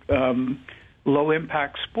good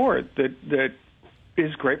low-impact sport that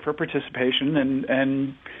is great for participation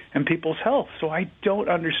and people's health. So I don't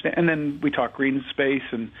understand. And then we talk green space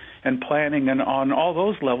and planning, and on all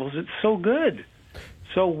those levels, it's so good.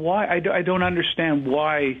 So why I don't understand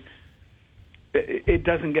why it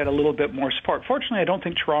doesn't get a little bit more support. Fortunately, I don't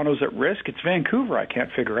think Toronto's at risk. It's Vancouver I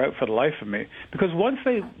can't figure out for the life of me, because once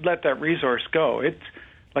they let that resource go, it's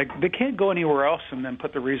like they can't go anywhere else and then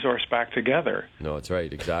put the resource back together. No, that's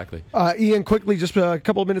right, exactly. Ian, quickly, just a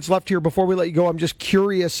couple of minutes left here before we let you go. I'm just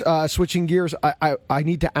curious, switching gears, I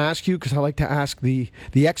need to ask you, because I like to ask the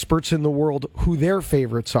experts in the world who their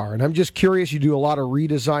favorites are. And I'm just curious, you do a lot of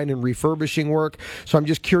redesign and refurbishing work, so I'm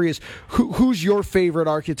just curious, who's your favorite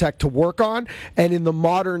architect to work on? And in the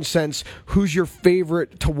modern sense, who's your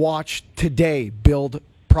favorite to watch today build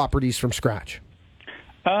properties from scratch?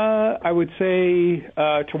 I would say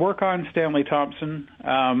to work on Stanley Thompson.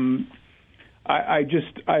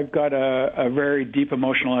 I've got a very deep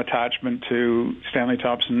emotional attachment to Stanley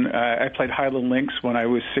Thompson. I played Highland Lynx when I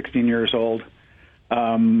was 16 years old.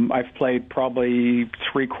 I've played probably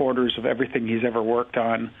 3/4 of everything he's ever worked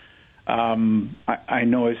on. I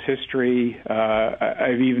know his history.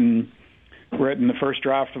 I've even written the first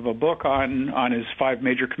draft of a book on his 5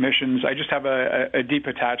 major commissions. I just have a deep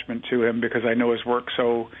attachment to him because I know his work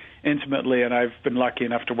so intimately, and I've been lucky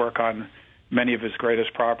enough to work on many of his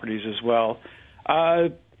greatest properties as well.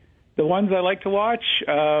 The ones I like to watch,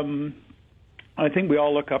 I think we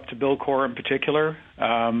all look up to Bill Corr in particular.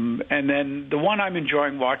 And then the one I'm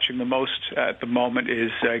enjoying watching the most at the moment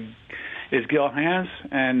is Gil Hanse,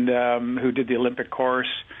 and who did the Olympic course.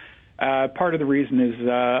 Part of the reason is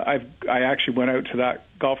I actually went out to that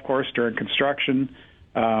golf course during construction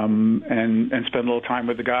and spent a little time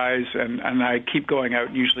with the guys, and I keep going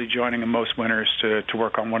out, usually joining him most winters to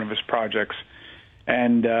work on one of his projects.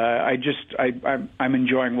 And I'm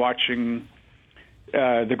enjoying watching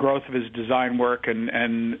the growth of his design work, and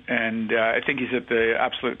I think he's at the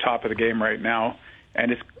absolute top of the game right now.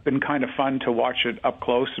 And it's been kind of fun to watch it up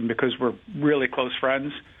close, and because we're really close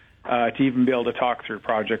friends, to even be able to talk through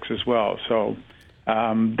projects as well. So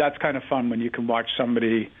that's kind of fun when you can watch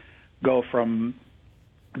somebody go from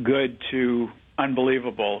good to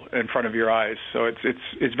unbelievable in front of your eyes. So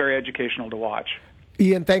it's very educational to watch.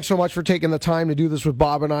 Ian, thanks so much for taking the time to do this with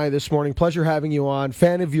Bob and I this morning. Pleasure having you on.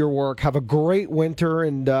 Fan of your work. Have a great winter,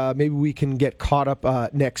 and maybe we can get caught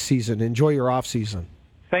up next season. Enjoy your off season.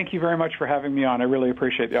 Thank you very much for having me on. I really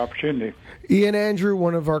appreciate the opportunity. Ian Andrew,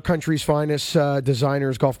 one of our country's finest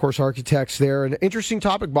designers, golf course architects there. An interesting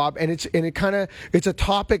topic, Bob, and it's a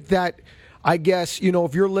topic that I guess,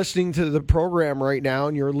 if you're listening to the program right now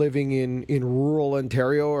and you're living in rural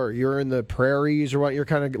Ontario, or you're in the prairies or what, you're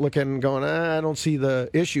kind of looking and going, I don't see the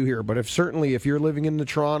issue here. But if you're living in the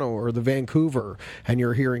Toronto or the Vancouver and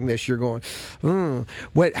you're hearing this, you're going,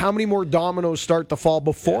 how many more dominoes start to fall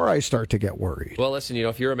before I start to get worried? Well, listen,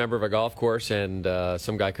 if you're a member of a golf course and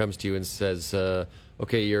some guy comes to you and says,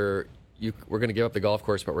 okay, we're going to give up the golf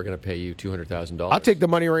course, but we're going to pay you $200,000. I'll take the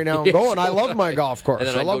money right now and go, and I love my golf course. And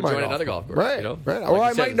then I go join another golf course. Right. Like or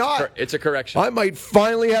I might not. It's a correction. I might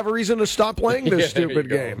finally have a reason to stop playing this stupid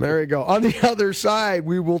game. There you go. On the other side,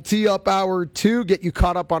 we will tee up hour 2, get you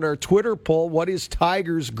caught up on our Twitter poll. What is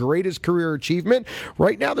Tiger's greatest career achievement?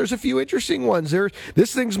 Right now, there's a few interesting ones.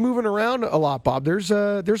 This thing's moving around a lot, Bob. There's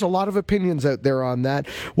a lot of opinions out there on that.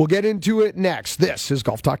 We'll get into it next. This is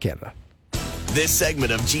Golf Talk Canada. This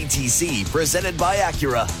segment of GTC, presented by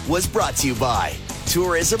Acura, was brought to you by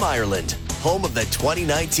Tourism Ireland, home of the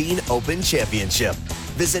 2019 Open Championship.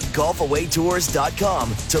 Visit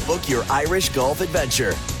golfawaytours.com to book your Irish golf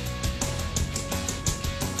adventure.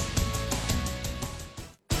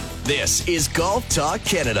 This is Golf Talk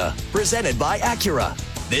Canada, presented by Acura.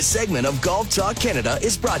 This segment of Golf Talk Canada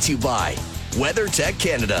is brought to you by WeatherTech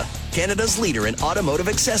Canada, Canada's leader in automotive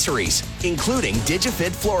accessories, including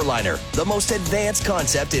DigiFit Floor Liner, the most advanced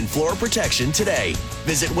concept in floor protection today.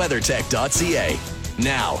 Visit weathertech.ca.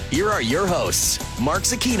 Now, here are your hosts, Mark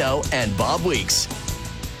Zecchino and Bob Weeks.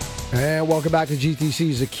 And welcome back to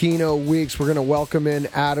GTC Zecchino Weeks. We're going to welcome in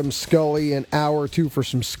Adam Scully in hour 2 for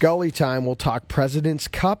some Scully time. We'll talk President's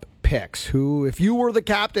Cup picks. Who, if you were the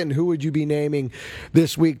captain, who would you be naming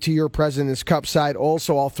this week to your President's Cup side?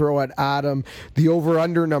 Also, I'll throw at Adam the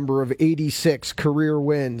over-under number of 86 career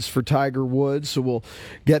wins for Tiger Woods. So we'll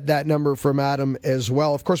get that number from Adam as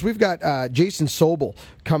well. Of course, we've got Jason Sobel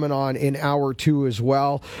coming on in hour 2 as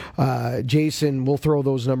well. Jason, we'll throw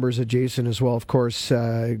those numbers at Jason as well. Of course,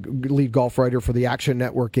 lead golf writer for the Action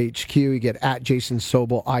Network HQ. You get at Jason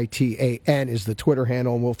Sobel, ITAN is the Twitter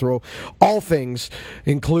handle, and we'll throw all things,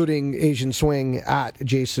 including Asian Swing, at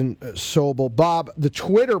Jason Sobel. Bob, the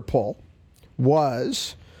Twitter poll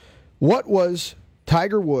was, what was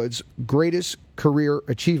Tiger Woods' greatest career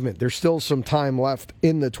achievement? There's still some time left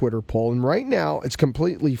in the Twitter poll, and right now it's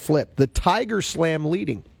completely flipped. The Tiger Slam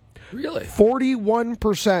leading Really?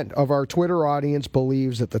 41% of our Twitter audience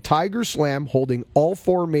believes that the Tiger Slam, holding all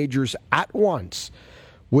 4 majors at once,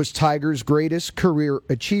 was Tiger's greatest career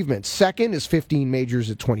achievement. Second is 15 majors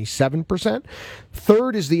at 27%.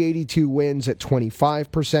 Third is the 82 wins at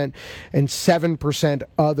 25%. And 7%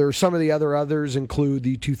 other. Some of the others include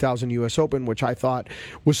the 2000 U.S. Open, which I thought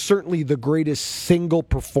was certainly the greatest single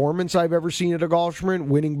performance I've ever seen at a golf tournament.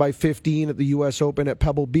 Winning by 15 at the U.S. Open at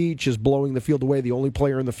Pebble Beach is blowing the field away, the only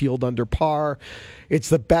player in the field under par. It's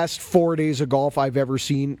the best 4 days of golf I've ever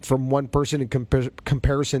seen from one person in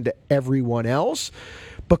comparison to everyone else.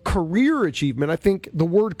 But career achievement, I think the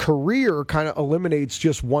word career kind of eliminates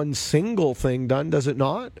just one single thing done, does it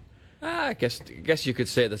not? I guess you could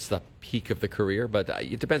say that's the peak of the career, but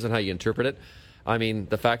it depends on how you interpret it. I mean,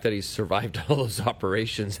 the fact that he's survived all those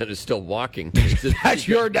operations and is still walking. that's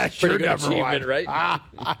your number one, right?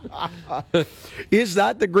 Is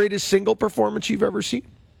that the greatest single performance you've ever seen?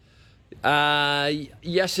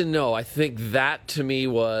 Yes and no. I think that, to me,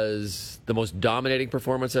 was the most dominating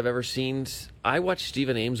performance I've ever seen. I watched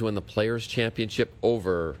Stephen Ames win the Players' Championship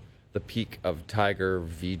over the peak of Tiger,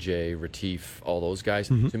 Vijay, Retief, all those guys.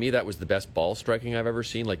 Mm-hmm. To me, that was the best ball striking I've ever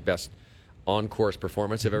seen, like best on-course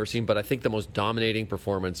performance I've ever seen. But I think the most dominating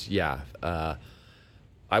performance, I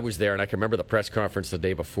was there, and I can remember the press conference the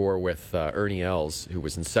day before with Ernie Els, who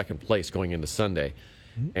was in second place going into Sunday.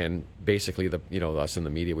 And basically, us in the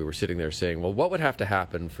media, we were sitting there saying, "Well, what would have to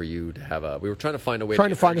happen for you to have a?" We were trying to find a way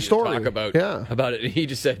to find a story to talk about it. And he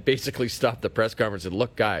just said, basically, stopped the press conference and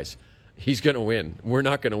look, guys, he's going to win. We're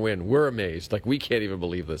not going to win. We're amazed. Like, we can't even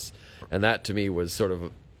believe this. And that, to me, was sort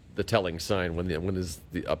of the telling sign when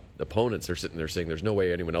the opponents are sitting there saying, "There's no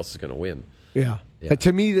way anyone else is going to win." Yeah.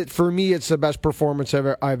 For me, it's the best performance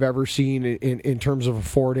I've ever seen in terms of a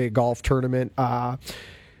 4-day golf tournament.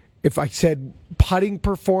 If I said putting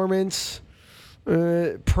performance,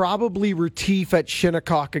 probably Retief at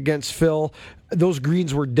Shinnecock against Phil. Those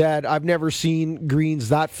greens were dead. I've never seen greens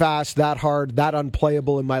that fast, that hard, that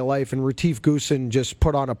unplayable in my life. And Retief Goosen just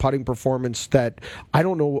put on a putting performance that I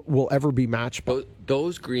don't know will ever be matched.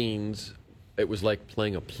 Those greens, it was like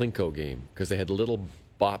playing a Plinko game because they had little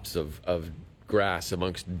bops of grass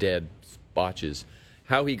amongst dead botches.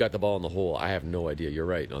 How he got the ball in the hole, I have no idea. You're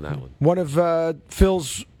right on that one. One of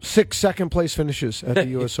Phil's 6 second-place finishes at the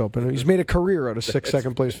U.S. Open. He's made a career out of 6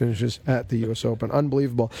 second-place finishes at the U.S. Open.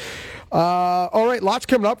 Unbelievable. All right, lots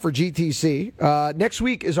coming up for GTC. Next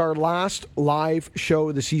week is our last live show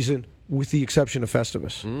of the season, with the exception of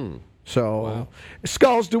Festivus. Wow.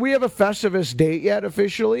 Skulls, do we have a Festivus date yet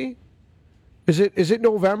officially? Is it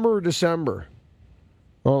November or December?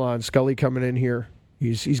 Hold on, Scully coming in here.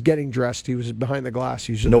 He's getting dressed. He was behind the glass.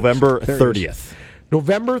 November 30th.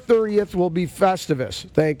 November 30th will be Festivus.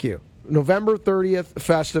 Thank you. November 30th,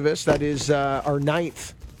 Festivus. That is our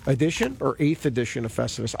 9th edition or 8th edition of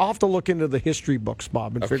Festivus. I'll have to look into the history books,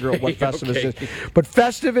 Bob, and figure out what Festivus is. But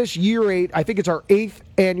Festivus Year 8, I think it's our 8th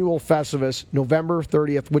annual Festivus, November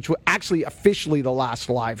 30th, which was actually officially the last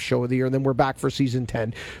live show of the year. And then we're back for Season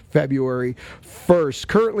 10, February 1st.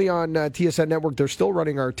 Currently on TSN Network, they're still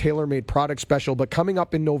running our tailor-made product special. But coming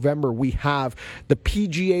up in November, we have the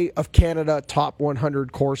PGA of Canada Top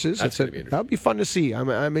 100 courses. That'll be fun to see.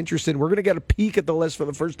 I'm interested. We're going to get a peek at the list for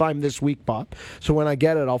the first time this week, Bob. So when I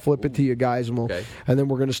get it, I'll flip it to you guys, and then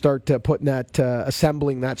we're going to start putting that,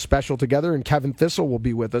 assembling that special together. And Kevin Thistle will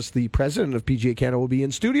be with us. The president of PGA Canada will be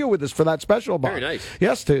in studio with us for that special. Bob. Very nice.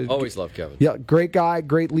 Yes, always love Kevin. Yeah, great guy,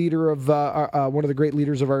 great leader of one of the great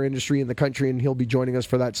leaders of our industry in the country, and he'll be joining us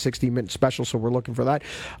for that 60-minute special. So we're looking for that.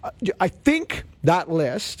 I think that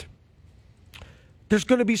list. There's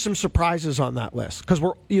going to be some surprises on that list because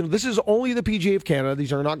this is only the PGA of Canada.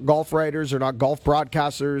 These are not golf writers, they're not golf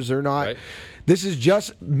broadcasters, they're not. Right. This is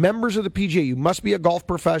just members of the PGA. You must be a golf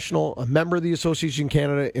professional, a member of the Association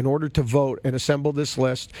Canada, in order to vote and assemble this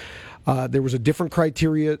list. There was a different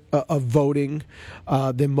criteria of voting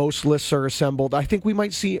than most lists are assembled. I think we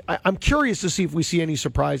might see. I'm curious to see if we see any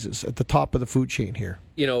surprises at the top of the food chain here.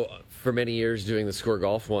 For many years doing the Score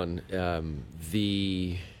Golf one,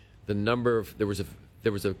 the number of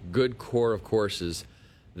there was a good core of courses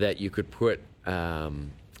that you could put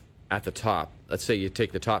at the top. Let's say you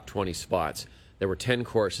take the top 20 spots. There were 10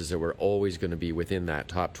 courses that were always going to be within that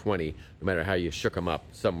top 20, no matter how you shook them up.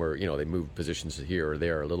 Some were, they moved positions here or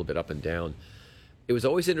there, a little bit up and down. It was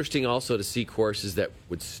always interesting also to see courses that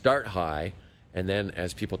would start high, and then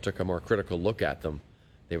as people took a more critical look at them,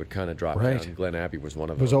 they would kind of drop down. Glen Abbey was one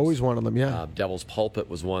of those. It was always one of them, yeah. Devil's Pulpit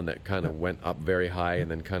was one that kind of went up very high and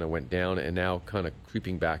then kind of went down, and now kind of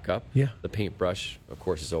creeping back up. Yeah. The Paintbrush, of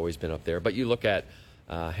course, has always been up there. But you look at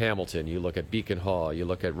Hamilton, you look at Beacon Hall, you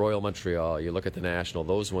look at Royal Montreal, you look at the National.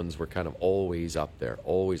 Those ones were kind of always up there,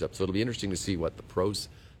 always up. So it'll be interesting to see what the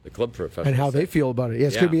club professionals and how they feel about it. Yeah,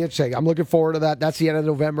 it's going to be interesting. I'm looking forward to that. That's the end of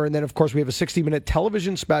November. And then, of course, we have a 60-minute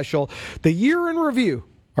television special, The Year in Review.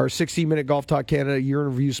 Our 60-minute Golf Talk Canada Year in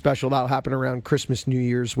Review special. That'll happen around Christmas, New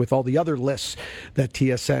Year's with all the other lists that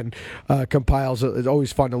TSN compiles. It's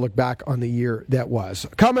always fun to look back on the year that was.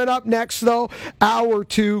 Coming up next, though, Hour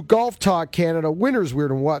 2, Golf Talk Canada, Winners,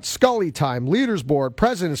 Weird and What, Scully Time, Leaders Board,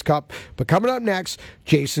 President's Cup. But coming up next,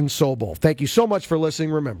 Jason Sobel. Thank you so much for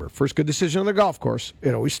listening. Remember, first good decision on the golf course,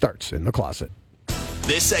 it always starts in the closet.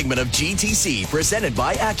 This segment of GTC, presented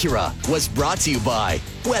by Acura, was brought to you by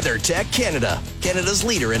WeatherTech Canada, Canada's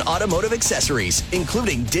leader in automotive accessories,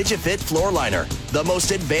 including DigiFit Floor Liner, the most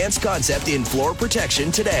advanced concept in floor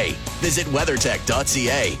protection today. Visit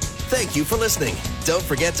WeatherTech.ca. Thank you for listening. Don't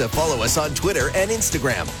forget to follow us on Twitter and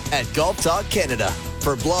Instagram at Golf Talk Canada.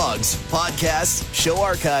 For blogs, podcasts, show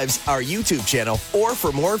archives, our YouTube channel, or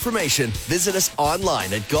for more information, visit us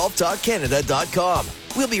online at golftalkcanada.com.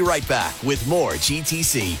 We'll be right back with more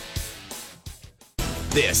GTC.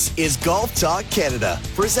 This is Golf Talk Canada,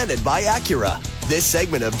 presented by Acura. This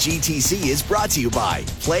segment of GTC is brought to you by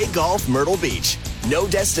Play Golf Myrtle Beach. No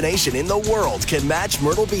destination in the world can match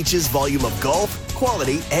Myrtle Beach's volume of golf,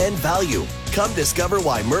 quality, and value. Come discover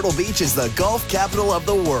why Myrtle Beach is the golf capital of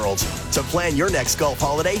the world. To plan your next golf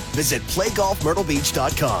holiday, visit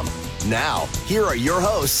playgolfmyrtlebeach.com. Now, here are your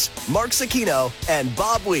hosts, Mark Zecchino and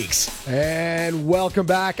Bob Weeks. And welcome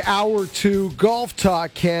back. Hour 2, Golf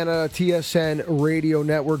Talk Canada, TSN Radio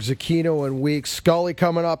Network, Zecchino and Weeks. Scully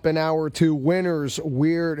coming up in Hour 2, Winners,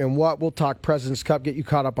 Weird and What. We'll talk President's Cup, get you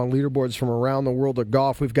caught up on leaderboards from around the world of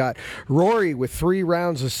golf. We've got Rory with 3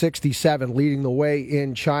 rounds of 67 leading the way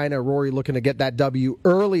in China. Rory looking to get that W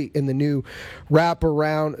early in the new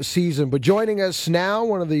wraparound season. But joining us now,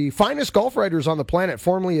 one of the finest golf writers on the planet,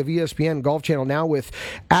 formerly of ESPN Golf Channel, now with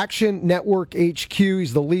Action Network HQ.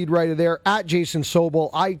 He's the lead writer there. At Jason Sobel,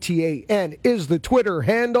 ITAN is the Twitter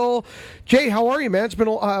handle. Jay, how are you, man? It's been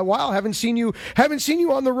a while. Haven't seen you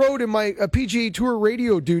on the road in my PGA Tour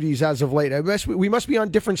radio duties as of late. We must be on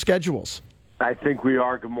different schedules. I think we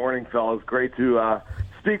are. Good morning, fellas. Great to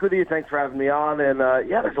speak with you. Thanks for having me on. And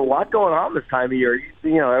yeah, there's a lot going on this time of year.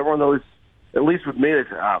 You know, everyone knows, at least with me,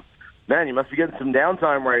 man, you must be getting some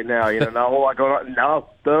downtime right now. You know, not a whole lot going on.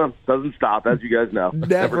 No, doesn't stop, as you guys know.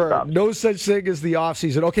 Never. No such thing as the off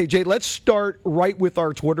season. Okay, Jay, let's start right with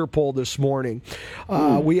our Twitter poll this morning.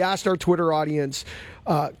 We asked our Twitter audience,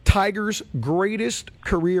 Tiger's greatest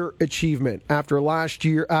career achievement after last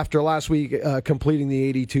week completing the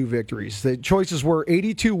 82 victories. The choices were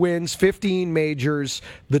 82 wins, 15 majors,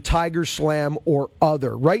 the Tiger Slam, or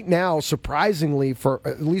other. Right now, surprisingly,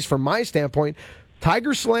 at least from my standpoint,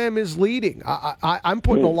 Tiger Slam is leading. I'm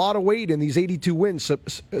putting a lot of weight in these 82 wins,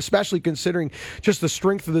 especially considering just the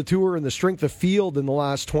strength of the tour and the strength of field in the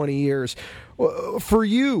last 20 years. For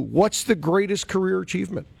you, what's the greatest career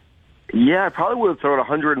achievement? Yeah, I probably would have thrown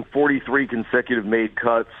 143 consecutive made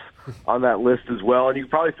cuts on that list as well. And you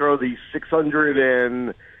could probably throw the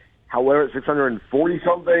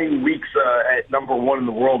 640-something weeks at number 1 in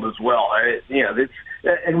the world as well.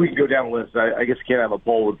 And we can go down the list. I guess you can't have a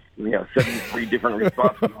poll with 73 different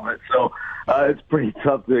responses on it. So it's pretty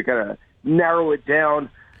tough to kind of narrow it down.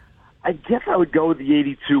 I guess I would go with the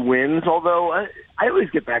 82 wins, although I always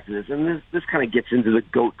get back to this, and this kind of gets into the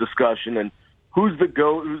GOAT discussion and who's the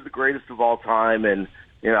GOAT, who's the greatest of all time. And,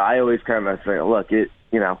 I always kind of say, look,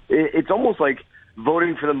 it's almost like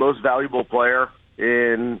voting for the most valuable player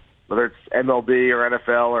in whether it's MLB or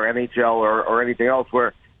NFL or NHL or anything else,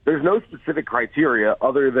 where there's no specific criteria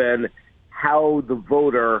other than how the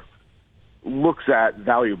voter looks at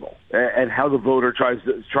valuable and how the voter tries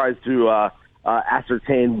to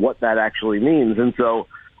ascertain what that actually means. And so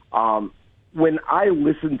when I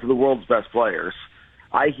listen to the world's best players,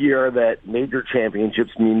 I hear that major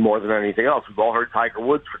championships mean more than anything else. We've all heard Tiger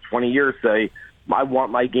Woods for 20 years say, I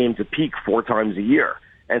want my game to peak 4 times a year.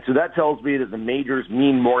 And so that tells me that the majors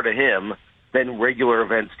mean more to him than regular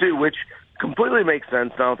events do, which completely makes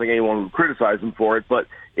sense. I don't think anyone would criticize him for it. But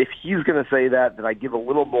if he's going to say that, then I give a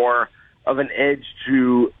little more of an edge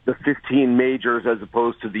to the 15 majors as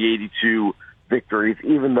opposed to the 82 victories,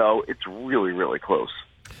 even though it's really, really close.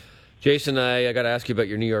 Jason, I got to ask you about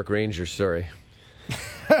your New York Rangers. Sorry.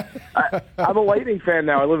 I'm a Lightning fan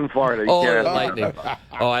now. I live in Florida. Lightning.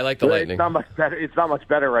 Oh, I like the Lightning. It's not much better. It's not much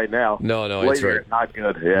better right now. No, Later, it's right. Not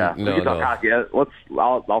good. Yeah, we can talk hockey.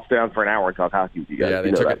 I'll stay on for an hour and talk hockey with you guys. Yeah,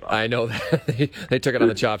 they took it. I know that they took it on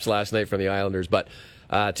the chops last night from the Islanders. But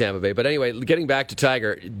Tampa Bay. But anyway, getting back to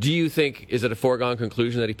Tiger, do you think, is it a foregone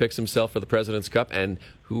conclusion that he picks himself for the President's Cup? And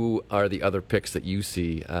who are the other picks that you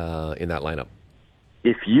see in that lineup?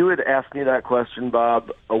 If you had asked me that question,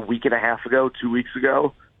 Bob, a week and a half ago, 2 weeks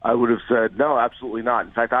ago, I would have said, no, absolutely not.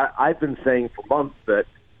 In fact, I've been saying for months that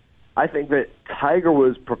I think that Tiger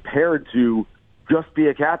was prepared to just be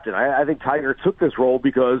a captain. I think Tiger took this role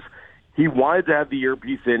because he wanted to have the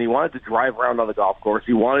earpiece in. He wanted to drive around on the golf course.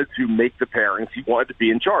 He wanted to make the pairings. He wanted to be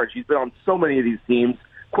in charge. He's been on so many of these teams.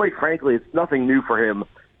 Quite frankly, it's nothing new for him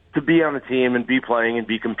to be on a team and be playing and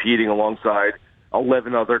be competing alongside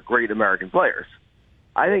 11 other great American players.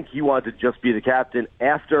 I think he wanted to just be the captain.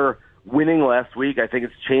 After winning last week, I think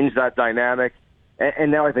it's changed that dynamic.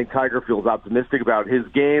 And now I think Tiger feels optimistic about his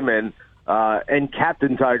game, and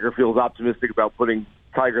Captain Tiger feels optimistic about putting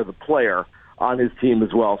Tiger the player on his team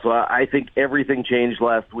as well. So I think everything changed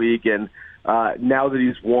last week, and now that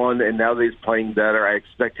he's won and now that he's playing better, I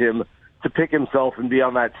expect him to pick himself and be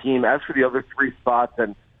on that team. As for the other three spots,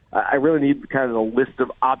 and I really need kind of a list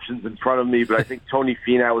of options in front of me, but I think Tony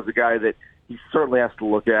Finau is a guy that he certainly has to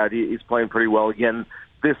look at. He's playing pretty well again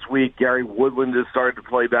this week. Gary Woodland has started to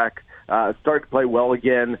play well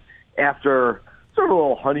again after sort of a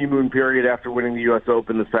little honeymoon period after winning the U.S.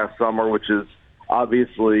 Open this past summer, which is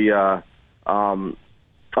obviously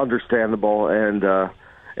understandable. And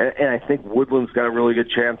I think Woodland's got a really good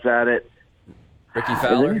chance at it. Ricky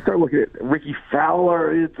Fowler? And then you start looking at Ricky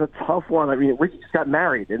Fowler. It's a tough one. I mean, Ricky just got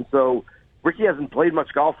married, and so Ricky hasn't played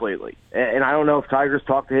much golf lately. And I don't know if Tiger's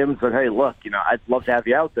talked to him and said, hey, look, I'd love to have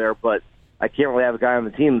you out there, but I can't really have a guy on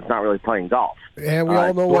the team that's not really playing golf. And we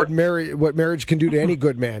all know what marriage can do to any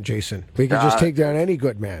good man, Jason. We can just take down any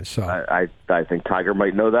good man. So I think Tiger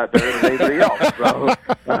might know that better than anybody else.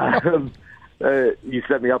 So you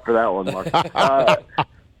set me up for that one, Mark.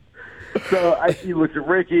 So you look at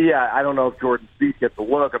Ricky. I don't know if Jordan Spieth gets a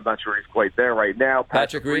look. I'm not sure he's quite there right now.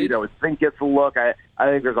 Patrick Reed, I would think gets a look. I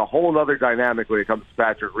think there's a whole other dynamic when it comes to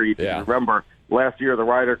Patrick Reed. Yeah. Remember, last year, the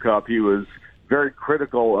Ryder Cup, he was very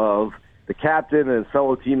critical of the captain and his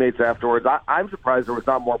fellow teammates afterwards. I'm surprised there was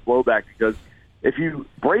not more blowback, because if you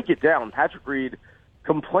break it down, Patrick Reed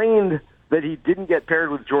complained that he didn't get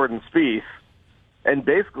paired with Jordan Spieth, and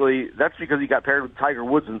basically that's because he got paired with Tiger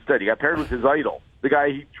Woods instead. He got paired with his idol, the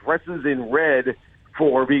guy he dresses in red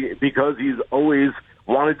for because he's always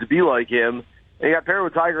wanted to be like him. And he got paired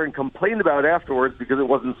with Tiger and complained about it afterwards because it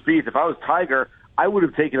wasn't Spieth. If I was Tiger, I would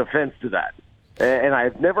have taken offense to that. And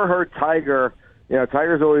I've never heard Tiger,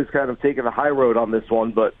 Tiger's always kind of taken the high road on this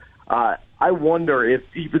one, but I wonder if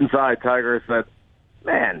deep inside Tiger said,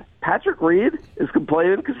 man, Patrick Reed is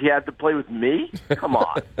complaining because he had to play with me? Come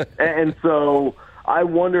on. And so I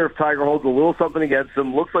wonder if Tiger holds a little something against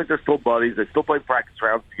him. Looks like they're still buddies. They still play practice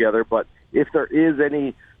rounds together, but if there is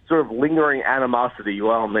any sort of lingering animosity,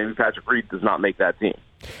 well, maybe Patrick Reed does not make that team.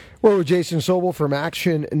 We're with Jason Sobel from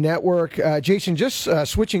Action Network. Jason, just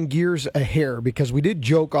switching gears a hair, because we did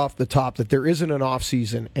joke off the top that there isn't an off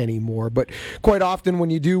season anymore. But quite often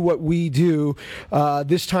when you do what we do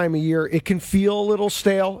this time of year, it can feel a little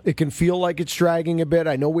stale. It can feel like it's dragging a bit.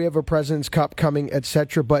 I know we have a President's Cup coming,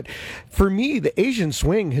 etc. But for me, the Asian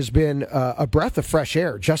swing has been a breath of fresh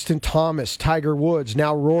air. Justin Thomas, Tiger Woods,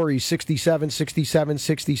 now Rory, 67, 67,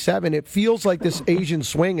 67. It feels like this Asian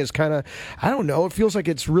swing is kind of, I don't know, it feels like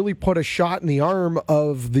it's really put a shot in the arm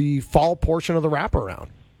of the fall portion of the wraparound.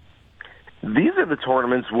 These are the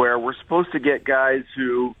tournaments where we're supposed to get guys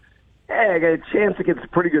who, hey, I got a chance against a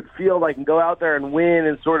pretty good field. I can go out there and win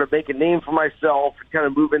and sort of make a name for myself and kind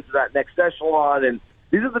of move into that next echelon. And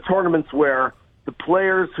these are the tournaments where the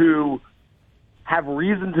players who have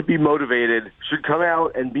reason to be motivated should come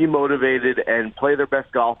out and be motivated and play their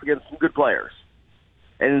best golf against some good players.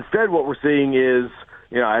 And instead what we're seeing is,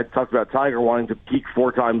 I talked about Tiger wanting to peak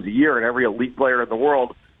 4 times a year, and every elite player in the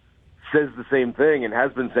world says the same thing and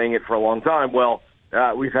has been saying it for a long time. Well,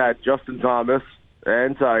 we've had Justin Thomas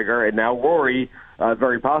and Tiger, and now Rory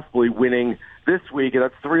very possibly winning this week, and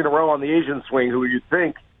that's 3 in a row on the Asian swing, who you'd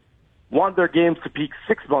think want their games to peak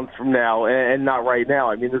 6 months from now and not right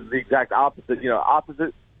now. I mean, this is the exact opposite,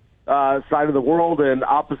 opposite side of the world and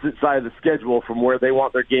opposite side of the schedule from where they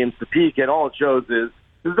want their games to peak, and all it shows is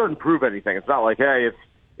this doesn't prove anything. It's not like, hey,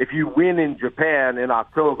 if you win in Japan in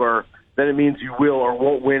October, then it means you will or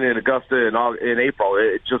won't win in Augusta in April.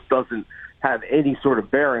 It just doesn't have any sort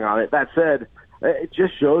of bearing on it. That said, it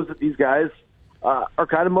just shows that these guys are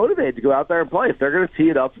kind of motivated to go out there and play. If they're going to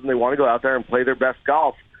tee it up and they want to go out there and play their best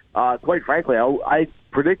golf, quite frankly, I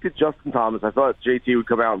predicted Justin Thomas. I thought JT would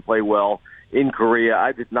come out and play well in Korea.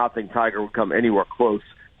 I did not think Tiger would come anywhere close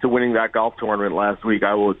to winning that golf tournament last week.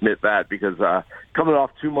 I will admit that, because coming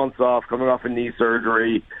off 2 months off, coming off a knee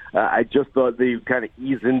surgery, I just thought they kind of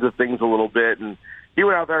ease into things a little bit. And he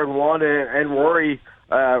went out there and won it. And Rory's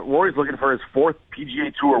looking for his 4th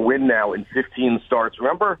PGA Tour win now in 15 starts.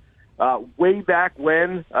 Remember way back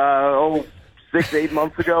when, 6-8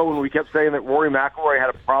 months ago, when we kept saying that Rory McIlroy had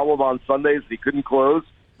a problem on Sundays that he couldn't close?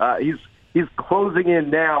 He's closing in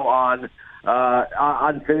now on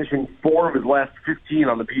finishing 4 of his last 15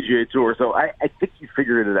 on the PGA Tour. So I think he's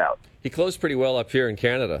figured it out. He closed pretty well up here in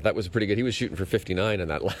Canada. That was pretty good. He was shooting for 59 in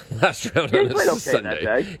that last round on okay Sunday.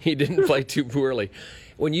 That day. He didn't play too poorly.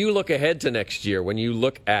 When you look ahead to next year, when you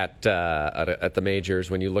look at the majors,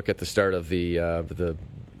 when you look at the start of the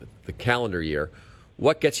calendar year,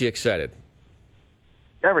 what gets you excited?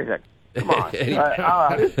 Everything. Come on.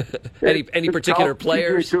 any particular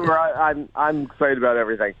players? Tour, I'm excited about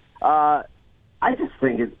everything. I just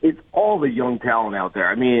think it's all the young talent out there.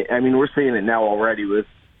 I mean, we're seeing it now already with.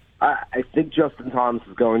 I think Justin Thomas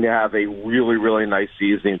is going to have a really, really nice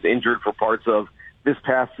season. He's injured for parts of this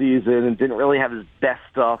past season and didn't really have his best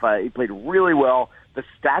stuff. He played really well. The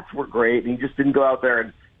stats were great, and he just didn't go out there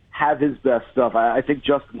and have his best stuff. I think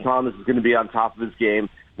Justin Thomas is going to be on top of his game.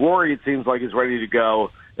 Rory, it seems like, is ready to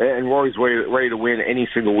go, and Rory's ready to win any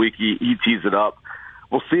single week he tees it up.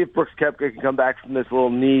 We'll see if Brooks Koepka can come back from this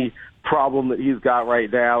little knee problem that he's got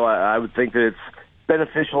right now. I would think that it's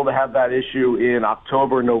beneficial to have that issue in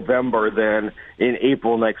October, November than in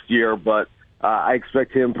April next year. But I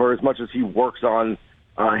expect him, for as much as he works on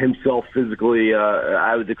himself physically,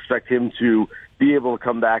 I would expect him to be able to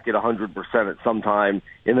come back at 100% at some time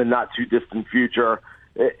in the not too distant future.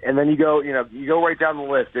 And then you go right down the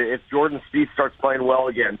list. If Jordan Spieth starts playing well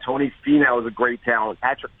again, Tony Finau is a great talent.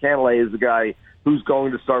 Patrick Cantlay is the guy who's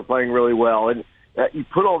going to start playing really well. And you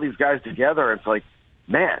put all these guys together, and it's like,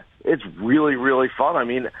 man, it's really, really fun. I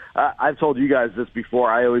mean, I've told you guys this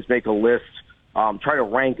before. I always make a list, try to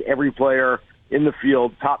rank every player in the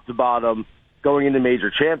field, top to bottom, going into major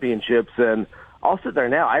championships. And I'll sit there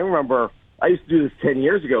now. I remember I used to do this 10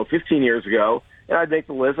 years ago, 15 years ago, and I'd make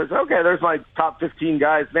the list. I'd say, okay, there's my top 15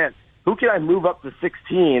 guys. Man, who can I move up to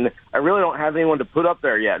 16? I really don't have anyone to put up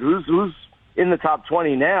there yet. Who's in the top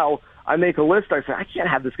 20 now? I make a list. I say, I can't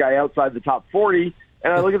have this guy outside the top 40.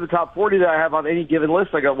 And I look at the top 40 that I have on any given list.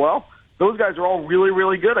 I go, well, those guys are all really,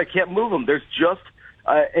 really good. I can't move them. There's just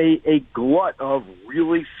a glut of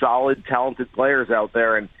really solid, talented players out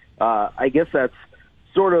there. And I guess that's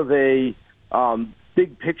sort of a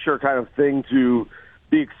big picture kind of thing to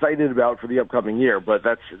be excited about for the upcoming year. But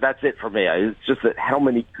that's it for me. It's just that how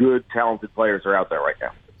many good, talented players are out there right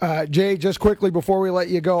now. Jay, just quickly before we let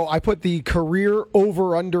you go, I put the career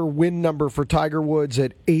over-under win number for Tiger Woods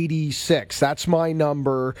at 86. That's my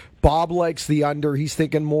number. Bob likes the under. He's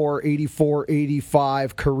thinking more 84,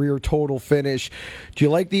 85 career total finish. Do you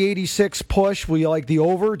like the 86 push? Will you like the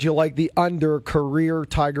over? Do you like the under career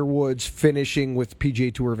Tiger Woods finishing with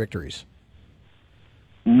PGA Tour victories?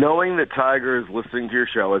 Knowing that Tiger is listening to your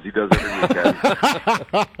show, as he does every weekend,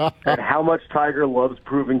 and how much Tiger loves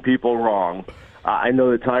proving people wrong, I know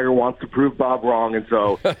that Tiger wants to prove Bob wrong, and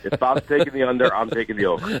so if Bob's taking the under, I'm taking the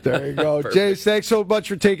over. There you go. Jay, thanks so much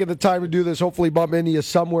for taking the time to do this. Hopefully bump into you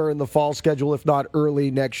somewhere in the fall schedule, if not early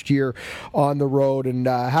next year on the road. And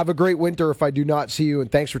have a great winter if I do not see you,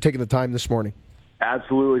 and thanks for taking the time this morning.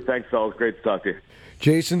 Absolutely. Thanks, fellas. Great to talk to you.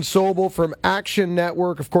 Jason Sobel from Action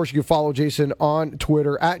Network. Of course, you can follow Jason on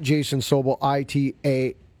Twitter at Jason Sobel,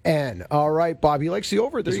 ITAN. All right, Bob. He likes the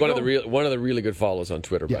over. There he's one of the really good follows on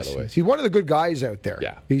Twitter, yes, by the way. He's one of the good guys out there.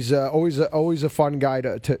 Yeah, he's always a fun guy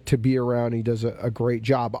to be around. He does a great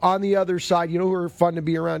job. On the other side, you know who are fun to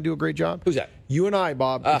be around, do a great job? Who's that? You and I,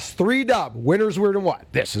 Bob. It's 3-Dub. Winners, Weird, and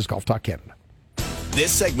What? This is Golf Talk Canada.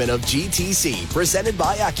 This segment of GTC, presented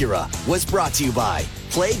by Acura, was brought to you by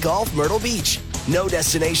Play Golf Myrtle Beach. No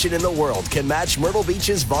destination in the world can match Myrtle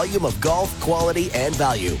Beach's volume of golf, quality, and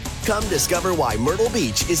value. Come discover why Myrtle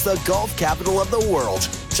Beach is the golf capital of the world.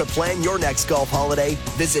 To plan your next golf holiday,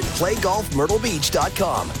 visit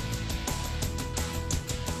playgolfmyrtlebeach.com.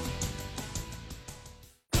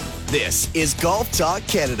 This is Golf Talk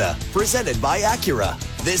Canada, presented by Acura.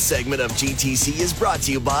 This segment of GTC is brought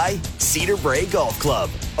to you by Cedar Brae Golf Club.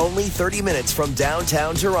 Only 30 minutes from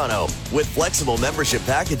downtown Toronto, with flexible membership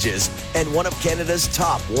packages and one of Canada's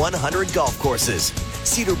top 100 golf courses.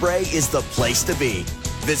 Cedar Brae is the place to be.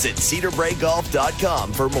 Visit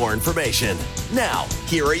cedarbraegolf.com for more information. Now,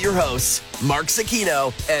 here are your hosts, Mark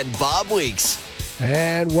Zecchino and Bob Weeks.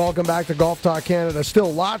 And welcome back to Golf Talk Canada.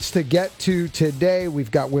 Still lots to get to today.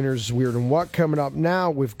 We've got Winners, Weird, and What coming up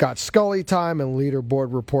now. We've got Scully time and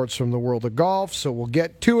leaderboard reports from the world of golf, so we'll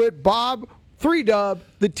get to it. Bob, 3-Dub,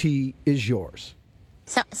 the tee is yours.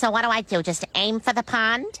 So what do I do? Just aim for the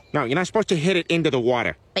pond? No, you're not supposed to hit it into the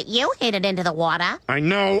water. But you hit it into the water. I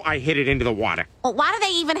know I hit it into the water. Well, why do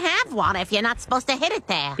they even have water if you're not supposed to hit it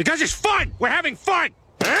there? Because it's fun! We're having fun!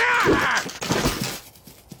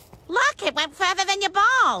 Look, it went further than your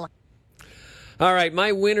ball. All right,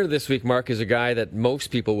 my winner this week, Mark, is a guy that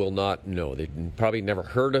most people will not know. They've probably never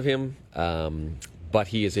heard of him, but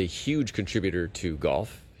he is a huge contributor to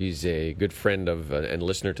golf. He's a good friend of and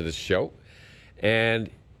listener to this show. And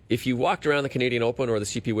if you walked around the Canadian Open or the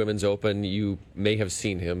CP Women's Open, you may have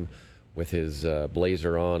seen him with his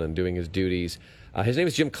blazer on and doing his duties. His name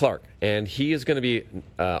is Jim Clark, and he is going to be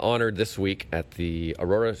honored this week at the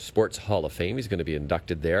Aurora Sports Hall of Fame. He's going to be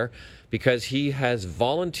inducted there because he has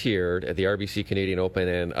volunteered at the RBC Canadian Open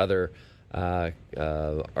and other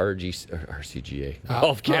RCGA,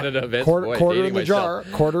 Golf Canada events. Quarter in the jar.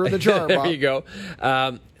 Quarter in the jar, There Bob. you go.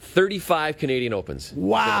 35 Canadian Opens.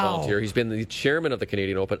 Wow. Volunteer. He's been the chairman of the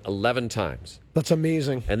Canadian Open 11 times. That's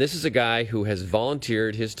amazing. And this is a guy who has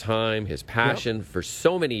volunteered his time, his passion for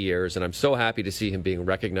so many years, and I'm so happy to see him being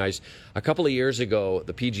recognized. A couple of years ago,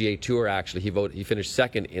 the PGA Tour, actually, he finished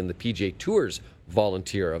second in the PGA Tour's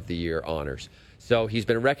Volunteer of the Year honors. So he's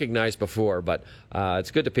been recognized before, but it's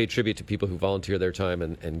good to pay tribute to people who volunteer their time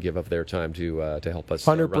and give up their time to help us.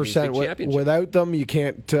 100%. Without them, you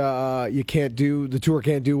can't do the tour.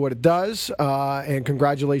 Can't do what it does. And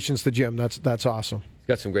congratulations to Jim. That's awesome. He's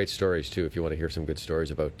got some great stories too. If you want to hear some good stories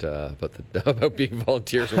about being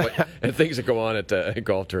volunteers and things that go on at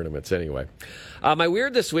golf tournaments. Anyway, my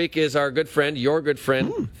weird this week is our good friend, your good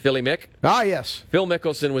friend, Philly Mick. Ah, yes. Phil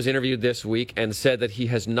Mickelson was interviewed this week and said that he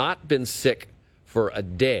has not been sick for a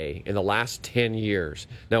day in the last 10 years.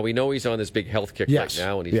 Now, we know he's on this big health kick right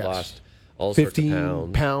now, and he's lost all sorts of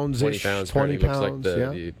pounds. 20 pounds. 20 pounds.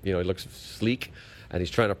 He looks sleek, and he's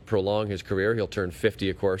trying to prolong his career. He'll turn 50,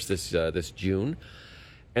 of course, this June.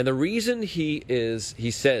 And the reason he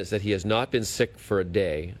says that he has not been sick for a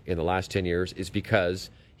day in the last 10 years is because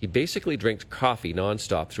he basically drinks coffee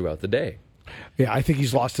nonstop throughout the day. Yeah, I think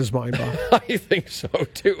he's lost his mind, Bob. I think so,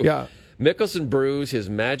 too. Yeah. Mickelson brews his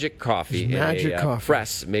magic coffee in a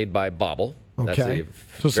press made by Bobble. Okay.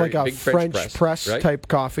 So it's like a French press right? type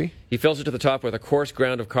coffee. He fills it to the top with a coarse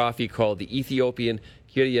ground of coffee called the Ethiopian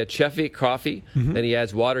Kiriachefe coffee. Mm-hmm. Then he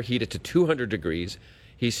adds water heated to 200 degrees.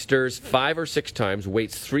 He stirs 5 or 6 times,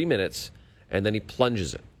 waits 3 minutes, and then he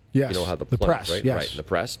plunges it. Yes. You know how the press, right? yes. Right, the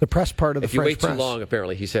press. The press part of the French press. If you wait too long,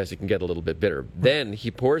 apparently, he says it can get a little bit bitter. Then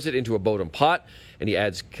he pours it into a Bodum pot, and he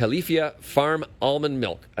adds Califia Farm almond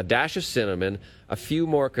milk, a dash of cinnamon, a few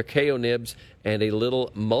more cacao nibs, and a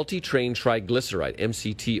little multi-train triglyceride,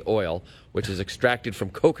 MCT oil, which is extracted from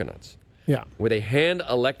coconuts. Yeah. With a hand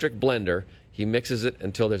electric blender, he mixes it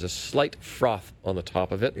until there's a slight froth on the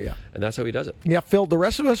top of it, and that's how he does it. Yeah, Phil, the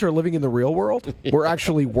rest of us are living in the real world. We're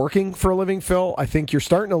actually working for a living, Phil. I think you're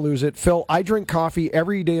starting to lose it. Phil, I drink coffee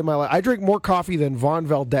every day of my life. I drink more coffee than Von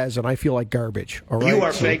Valdez, and I feel like garbage. All right? You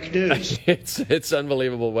are fake news. It's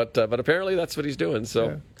unbelievable, but apparently that's what he's doing,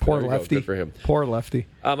 so poor lefty. Good for him. Poor lefty.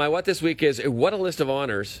 My what this week is, what a list of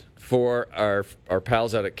honors for our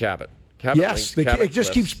pals out at Cabot. Yes, it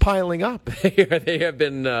just keeps piling up. They have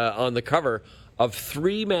been on the cover of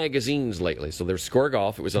 3 magazines lately. So there's Score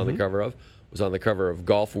Golf. It was on the cover of. It was on the cover of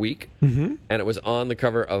Golf Week, and it was on the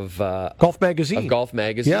cover of Golf Magazine. Of Golf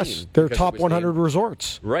Magazine. Yes, they're top 100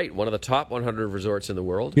 resorts. Right, one of the top 100 resorts in the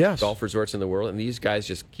world. Yes, golf resorts in the world, and these guys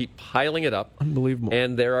just keep piling it up. Unbelievable.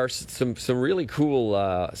 And there are some really cool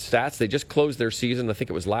stats. They just closed their season. I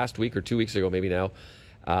think it was last week or 2 weeks ago, maybe now.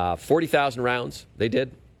 40,000 rounds they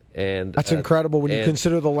did. And that's incredible when you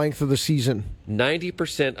consider the length of the season.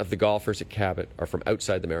 90% of the golfers at Cabot are from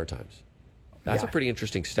outside the Maritimes. That's a pretty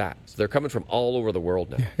interesting stat. So they're coming from all over the world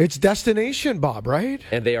now. It's destination, Bob, right?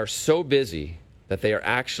 And they are so busy that they are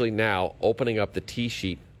actually now opening up the tee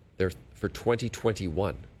sheet for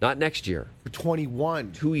 2021. Not next year. For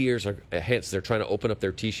 21. 2 years hence, they're trying to open up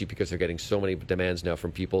their tee sheet because they're getting so many demands now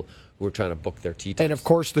from people who are trying to book their tee times. And, of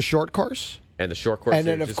course, the short course. And the short course, and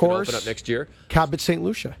then of course, open up next year. Cabot St.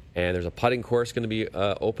 Lucia. And there's a putting course going to be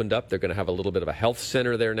opened up. They're going to have a little bit of a health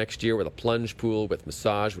center there next year with a plunge pool, with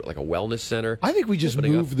massage, with like a wellness center. I think we just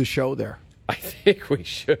move the show there. I think we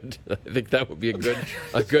should. I think that would be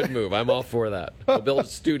a good move. I'm all for that. We'll build a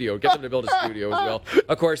studio. Get them to build a studio as well.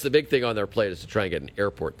 Of course, the big thing on their plate is to try and get an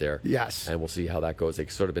airport there. Yes. And we'll see how that goes.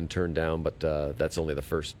 They've sort of been turned down, but that's only the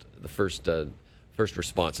first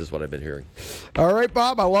response is what I've been hearing. All right,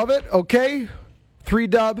 Bob. I love it. Okay.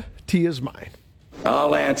 3-Dub, T is mine.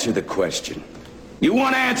 I'll answer the question. You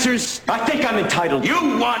want answers? I think I'm entitled. You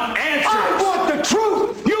want answers? I want the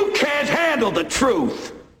truth! You can't handle the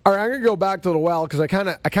truth! All right, I'm going to go back to the well because I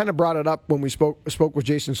kind of brought it up when we spoke with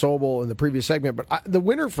Jason Sobel in the previous segment. But the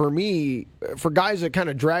winner for me, for guys that kind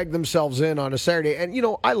of drag themselves in on a Saturday, and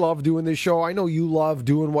I love doing this show. I know you love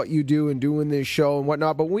doing what you do and doing this show and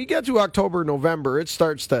whatnot. But when we get to October, November, it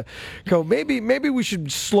starts to go. Maybe we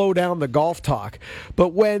should slow down the golf talk.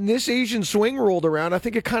 But when this Asian swing rolled around, I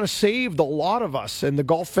think it kind of saved a lot of us and the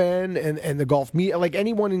golf fan and the golf media, like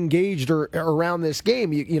anyone engaged around this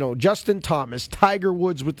game. Justin Thomas, Tiger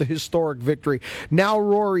Woods with the historic victory. Now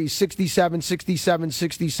Rory 67,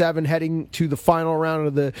 heading to the final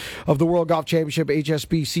round of the World Golf Championship,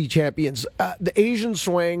 HSBC champions. The Asian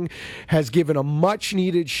swing has given a much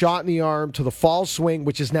needed shot in the arm to the fall swing,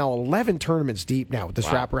 which is now 11 tournaments deep now with this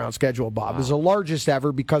wraparound schedule, Bob. It's the largest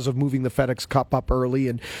ever because of moving the FedEx Cup up early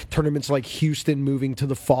and tournaments like Houston moving to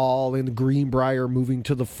the fall and the Greenbrier moving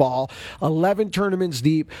to the fall. 11 tournaments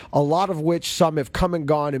deep, a lot of which some have come and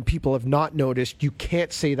gone and people have not noticed. You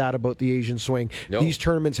can't say that about the Asian swing. No. These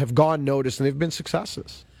tournaments have gone noticed and they've been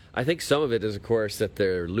successes. I think some of it is, of course, that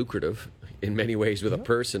they're lucrative in many ways with a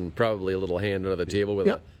purse and probably a little hand under the table with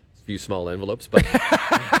a few small envelopes, but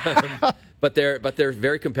but they're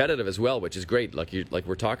very competitive as well, which is great. Like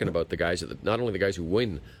we're talking about the guys, not only the guys who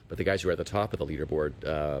win, but the guys who are at the top of the leaderboard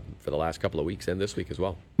for the last couple of weeks and this week as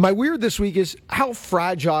well. My weird this week is how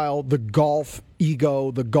fragile the golf ego,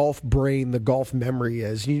 the golf brain, the golf memory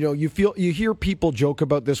is. You hear people joke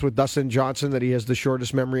about this with Dustin Johnson, that he has the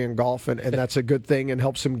shortest memory in golf, and that's a good thing and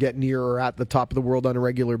helps him get near or at the top of the world on a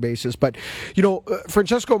regular basis. But,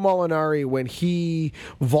 Francesco Molinari, when he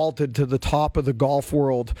vaulted to the top of the golf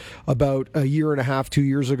world about a year and a half, 2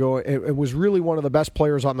 years ago, it was really one of the best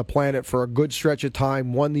players on the planet for a good stretch of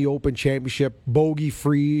time, won the Open Championship,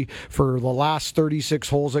 bogey-free for the last 36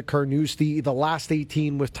 holes at Carnoustie, the last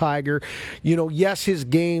 18 with Tiger. Yes, his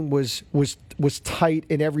game was tight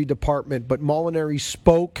in every department, but Molinari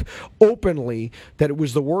spoke openly that it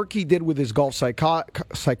was the work he did with his golf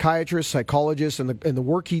psychiatrist, psychologist, and the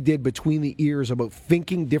work he did between the ears about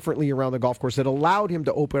thinking differently around the golf course that allowed him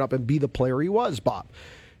to open up and be the player he was, Bob.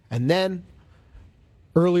 And then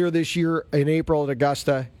earlier this year in April at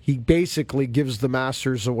Augusta, he basically gives the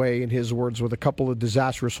Masters away, in his words, with a couple of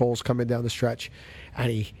disastrous holes coming down the stretch, and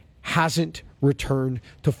he hasn't returned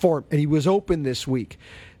to form. And he was open this week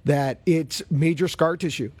that it's major scar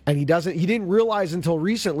tissue, and he didn't realize until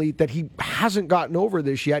recently that he hasn't gotten over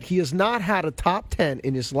this yet. He has not had a top 10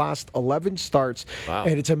 in his last 11 starts. Wow.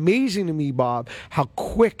 And it's amazing to me, Bob, how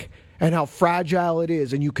quick and how fragile it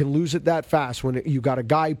is, and you can lose it that fast when you got a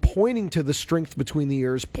guy pointing to the strength between the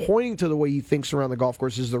ears, pointing to the way he thinks around the golf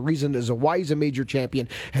course is the reason as to why he's a major champion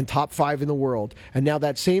and top 5 in the world. And now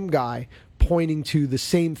that same guy pointing to the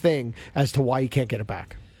same thing as to why he can't get it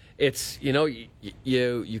back. It's,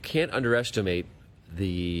 you can't underestimate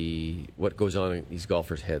what goes on in these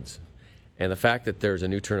golfers' heads. And the fact that there's a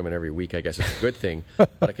new tournament every week, I guess, is a good thing.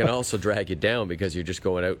 But it can also drag you down because you're just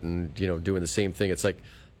going out and, doing the same thing. It's like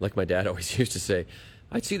my dad always used to say,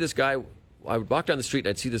 I'd see this guy, I would walk down the street and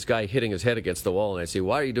I'd see this guy hitting his head against the wall, and I'd say,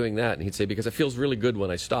 why are you doing that? And he'd say, because it feels really good when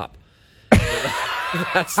I stop.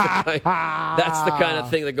 That's the kind of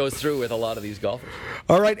thing that goes through with a lot of these golfers.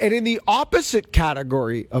 All right, and in the opposite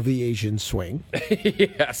category of the Asian swing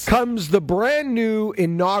yes, comes the brand new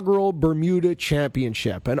inaugural Bermuda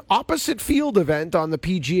Championship, an opposite field event on the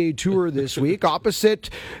PGA Tour this week, opposite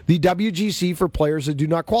the WGC for players that do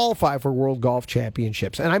not qualify for World Golf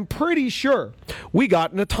Championships. And I'm pretty sure we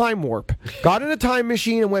got in a time warp, got in a time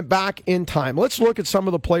machine and went back in time. Let's look at some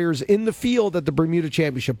of the players in the field at the Bermuda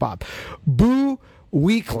Championship, Bob. Boo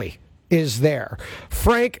Weekley is there.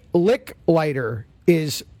 Frank Licklider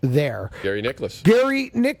is there. Gary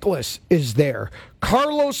Nicklaus is there.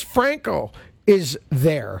 Carlos Franco is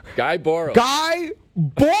there. Guy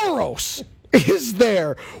Boros is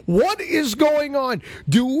there. What is going on?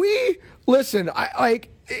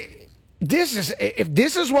 If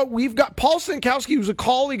this is what we've got. Paul Stankowski was a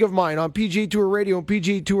colleague of mine on PGA Tour Radio and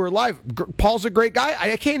PGA Tour Live. Paul's a great guy.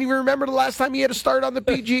 I can't even remember the last time he had a start on the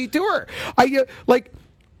PGA Tour.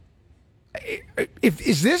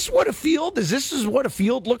 Is this what a field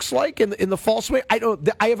looks like in the fall swing? I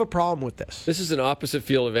have a problem with this. This is an opposite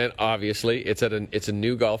field event. Obviously, it's a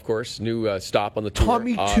new golf course, new stop on the tour.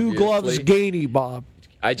 Tommy Two Gloves Gainey, Bob.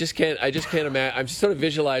 I just can't imagine. I'm just sort of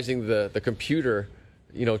visualizing the computer,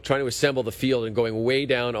 trying to assemble the field and going way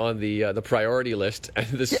down on the priority list, and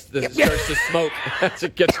this starts to smoke as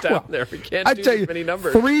it gets down there. We can't do as many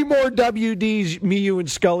numbers. 3 more WDs, me, you,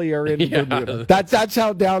 and Scully are in Bermuda. That's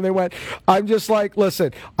how down they went. I'm just like,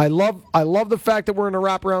 listen, I love the fact that we're in a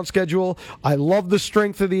wraparound schedule. I love the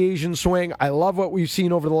strength of the Asian swing. I love what we've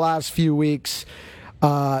seen over the last few weeks.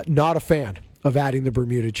 Not a fan of adding the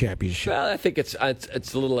Bermuda Championship? Well, I think it's a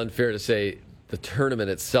little unfair to say the tournament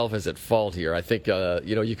itself is at fault here. I think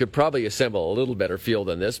you could probably assemble a little better field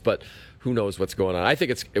than this, but who knows what's going on. I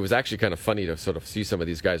think it was actually kind of funny to sort of see some of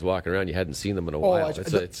these guys walking around. You hadn't seen them in a while.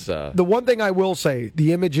 The one thing I will say,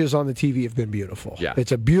 the images on the TV have been beautiful. Yeah.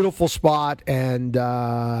 It's a beautiful spot, and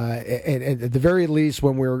at the very least,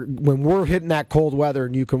 when we're hitting that cold weather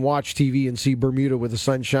and you can watch TV and see Bermuda with the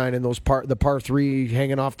sunshine and the par 3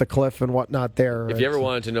 hanging off the cliff and whatnot there. If you ever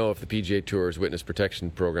wanted to know if the PGA Tour's witness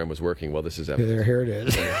protection program was working, well, this is evidence. Here it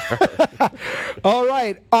is. All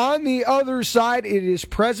right. On the other side, it is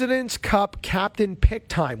President's Cup Captain Pick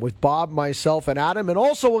time with Bob, myself, and Adam. And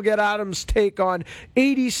also we'll get Adam's take on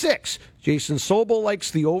 86. Jason Sobel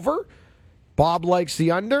likes the over. Bob likes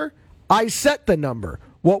the under. I set the number.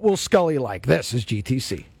 What will Scully like? This is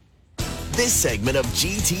GTC. This segment of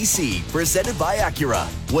GTC, presented by Acura,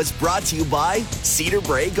 was brought to you by Cedar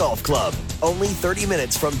Brae Golf Club. Only 30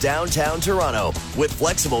 minutes from downtown Toronto, with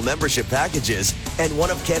flexible membership packages and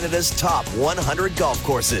one of Canada's top 100 golf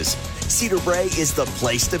courses. Cedar Brae is the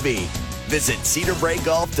place to be. Visit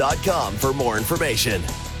cedarbraegolf.com for more information.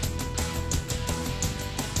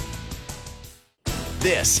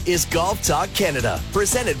 This is Golf Talk Canada,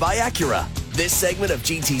 presented by Acura. This segment of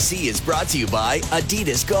GTC is brought to you by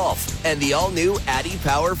Adidas Golf and the all-new Addy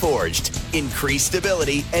Power Forged. Increased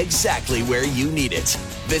stability exactly where you need it.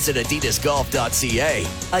 Visit adidasgolf.ca.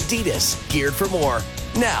 Adidas, geared for more.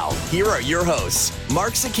 Now, here are your hosts,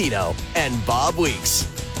 Mark Zecchino and Bob Weeks.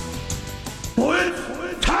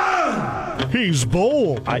 He's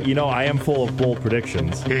bold. I am full of bold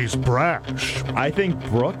predictions. He's brash. I think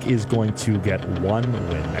Brooke is going to get one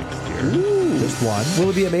win next year. Ooh. Just one. Will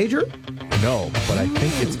it be a major? No, but I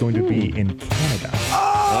think it's going to be in Canada.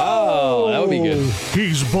 Oh, that would be good.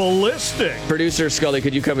 He's ballistic. Producer Scully,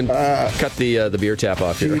 could you come and cut the beer tap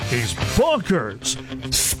off here? He's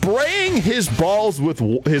bonkers. Spraying his balls with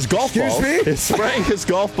his golf balls. Excuse me? Is spraying his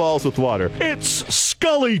golf balls with water. It's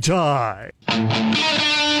Scully time.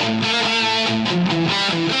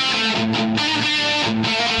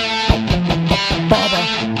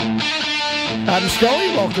 Adam Scully,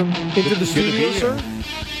 welcome into the studio, sir.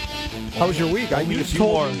 How was your week? You just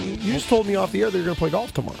told me off the air that you're going to play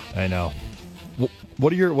golf tomorrow. I know.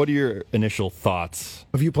 What are your initial thoughts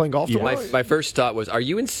of you playing golf tomorrow? My first thought was, are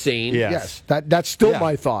you insane? Yes. That's still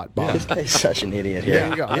my thought, Bob. This guy's such an idiot. There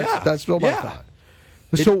you go. That's still my thought.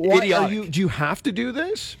 So what do you have to do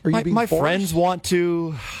this? Are you being my forced? friends want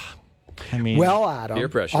to. I mean, well, Adam, peer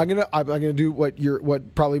pressure. I'm gonna do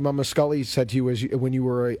what probably Mama Scully said to you when you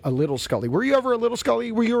were a little Scully. Were you ever a little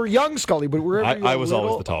Scully? Were you a young Scully? But I was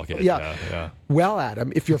always the tall kid. Yeah. Well,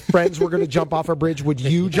 Adam, if your friends were going to jump off a bridge, would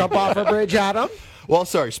you jump off a bridge, Adam? Well,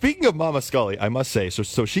 sorry. Speaking of Mama Scully, I must say,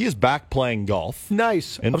 so she is back playing golf.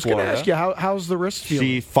 Nice. I was going to ask you how's the wrist feeling?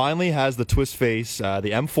 She finally has the twist face,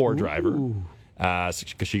 the M4 driver,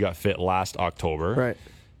 because she got fit last October. Right.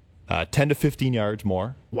 10 to 15 yards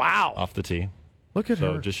more. Wow. Off the tee. Look at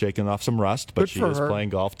her. So just shaking off some rust, but she is playing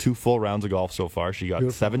golf. 2 full rounds of golf so far. She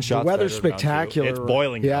got 7 shots. The weather's spectacular. It's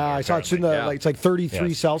boiling. Yeah, I saw it's in it's like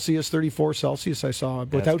 33 Celsius, 34 Celsius. I saw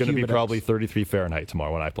without it's going to be probably 33 Fahrenheit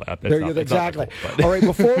tomorrow when I play. Exactly. All right,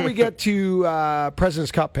 before we get to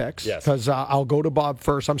President's Cup picks, because I'll go to Bob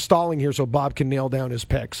first. I'm stalling here so Bob can nail down his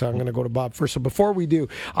picks. So I'm going to go to Bob first. So before we do,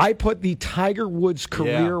 I put the Tiger Woods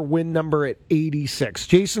career win number at 86.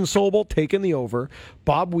 Jason Sobel taking the over.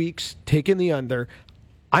 Bob Weeks taking the under.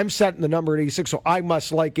 I'm setting the number at 86, so I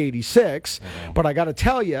must like 86. But I got to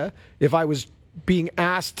tell you, if I was being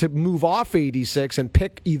asked to move off 86 and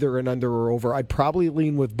pick either an under or over, I'd probably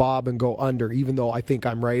lean with Bob and go under, even though I think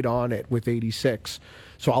I'm right on it with 86.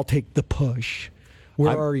 So I'll take the push.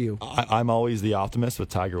 Where are you? I'm always the optimist with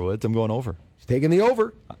Tiger Woods. I'm going over. He's taking the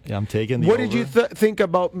over. Yeah, I'm taking the over. What did you think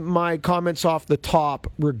about my comments off the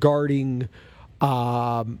top regarding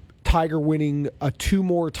Tiger winning 2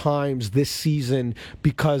 more times this season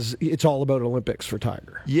because it's all about Olympics for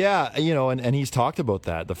Tiger? Yeah, and he's talked about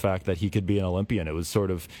that, the fact that he could be an Olympian. It was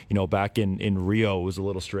sort of, back in Rio, it was a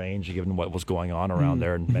little strange given what was going on around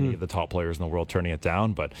there and many of the top players in the world turning it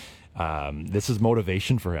down. But this is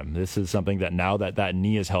motivation for him. This is something that now that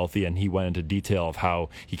knee is healthy, and he went into detail of how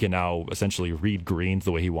he can now essentially read greens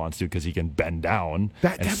the way he wants to because he can bend down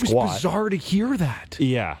and that squat. was bizarre to hear that.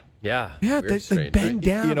 Yeah. Yeah, they bend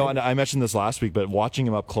down. You know, and I mentioned this last week, but watching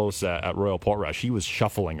him up close at Royal Portrush, he was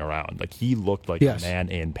shuffling around. Like, he looked like a man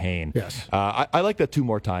in pain. Yes. I like that 2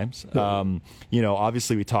 more times. You know,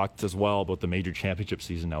 obviously we talked as well about the major championship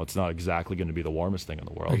season. Now, it's not exactly going to be the warmest thing in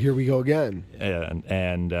the world. Here we go again.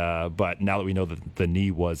 But now that we know that the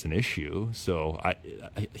knee was an issue, so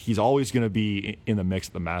he's always going to be in the mix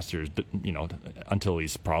of the Masters, you know, until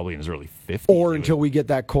he's probably in his early 50s. Or until we get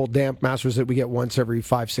that cold, damp Masters that we get once every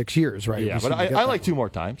 5-6 years, right? Yeah, but I like 2 more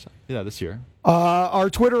times. Yeah, this year. Our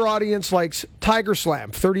Twitter audience likes Tiger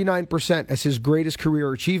Slam, 39% as his greatest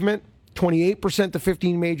career achievement, 28% to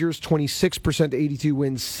 15 majors, 26% to 82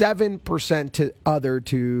 wins, 7% to other,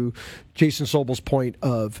 to Jason Sobel's point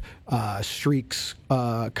of streaks,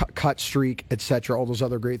 cut streak, etc., all those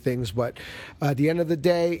other great things. But at the end of the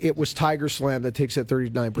day, it was Tiger Slam that takes it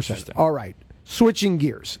 39%. All right, switching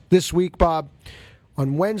gears. This week, Bob,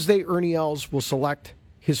 on Wednesday, Ernie Els will select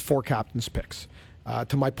his 4 captains' picks.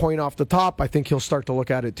 To my point off the top, I think he'll start to look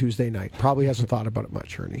at it Tuesday night. Probably hasn't thought about it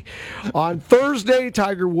much, Ernie. On Thursday,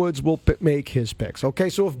 Tiger Woods will make his picks. Okay,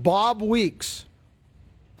 so if Bob Weeks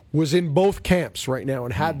was in both camps right now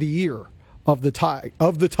and had the ear of the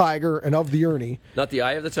Tiger and of the Ernie. Not the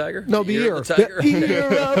eye of the Tiger? No, the ear. The ear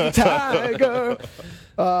of the Tiger.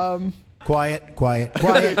 Quiet. Bigly,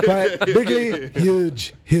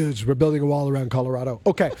 huge. We're building a wall around Colorado.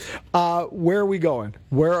 Okay, where are we going?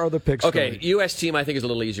 Where are the picks going? U.S. team I think is a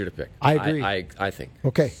little easier to pick. I agree. I think.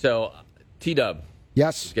 Okay. So, T-Dub.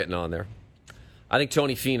 Yes. Is getting on there. I think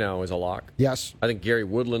Tony Finau is a lock. Yes. I think Gary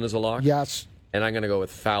Woodland is a lock. Yes. And I'm going to go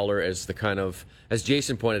with Fowler as the kind of, as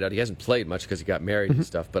Jason pointed out, he hasn't played much because he got married and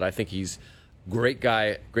stuff, but I think he's great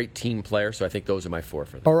guy, great team player, so I think those are my 4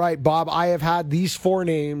 for them. All right, Bob, I have had these 4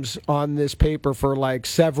 names on this paper for like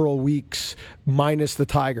several weeks, minus the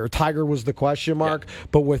Tiger. Tiger was the question mark,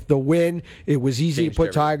 but with the win, it was easy to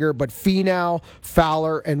put Tiger. But Finau,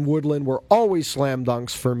 Fowler, and Woodland were always slam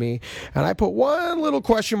dunks for me. And I put one little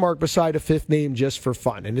question mark beside a 5th name just for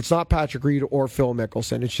fun. And it's not Patrick Reed or Phil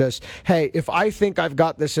Mickelson. It's just, hey, if I think I've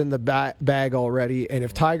got this in the bag already, and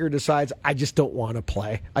if Tiger decides I just don't want to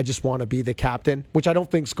play, I just want to be the captain, which I don't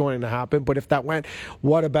think is going to happen, but if that went,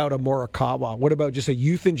 what about a Morikawa? What about just a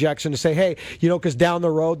youth injection to say, hey, you know, because down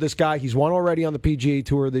the road, this guy, he's won already on the PGA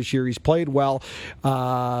Tour this year. He's played well.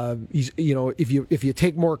 He's, you know, if you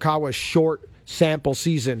take Morikawa's short sample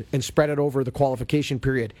season and spread it over the qualification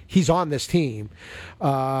period, he's on this team.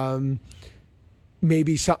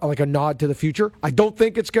 Maybe like a nod to the future. I don't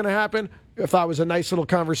think it's going to happen. If that was a nice little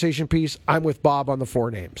conversation piece, I'm with Bob on the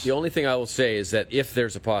 4 names. The only thing I will say is that if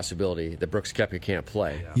there's a possibility that Brooks Koepka can't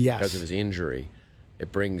play because of his injury,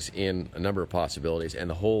 it brings in a number of possibilities. And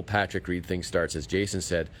the whole Patrick Reed thing starts, as Jason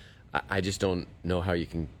said, I just don't know how you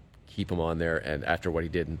can keep him on there and after what he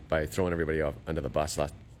did by throwing everybody off under the bus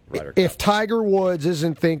last Ryder Cup. If Tiger Woods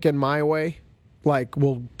isn't thinking my way, like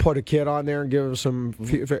we'll put a kid on there and give him some,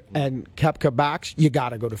 and Koepka backs, you got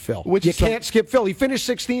to go to Phil. You can't skip Phil. He finished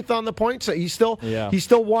 16th on the points. He's still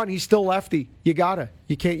won. He's still lefty. You can't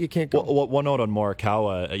go. Well, one note on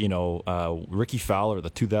Morikawa. You know, Ricky Fowler, the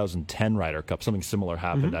 2010 Ryder Cup, something similar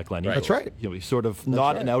happened at Glen Eagles. That's right. You know, he sort of an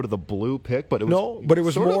out of the blue pick, but it was it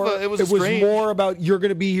was more. It was more about you're going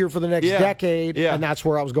to be here for the next decade, and that's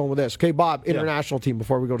where I was going with this. Okay, Bob, international team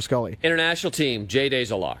before we go to Scully. International team, J-Day's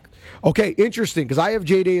a lock. Okay, interesting, because I have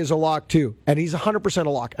J-Day as a lock too, and he's 100% a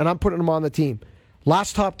lock, and I'm putting him on the team.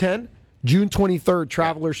 Last top 10, June 23rd,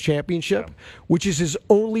 Travelers Championship, which is his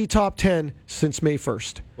only top 10 since May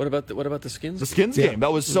 1st. What about the Skins? The Skins game,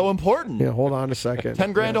 that was so important. Yeah, hold on a second.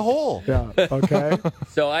 $10,000 a hole. Yeah, okay.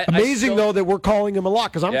 So Amazing, though, that we're calling him a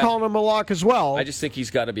lock, because I'm calling him a lock as well. I just think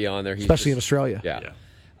he's got to be on there. Especially in Australia. Yeah.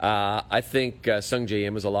 I think Sung J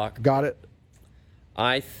M is a lock. Got it.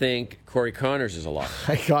 I think Corey Connors is a lock.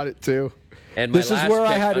 I got it, too. And this is where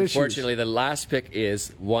I had issues. Unfortunately, the last pick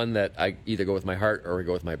is one that I either go with my heart or I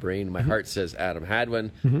go with my brain. My heart says Adam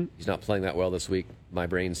Hadwin. He's not playing that well this week. My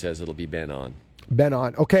brain says it'll be Ben On. Ben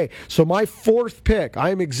On. Okay, so my 4th pick, I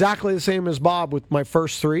am exactly the same as Bob with my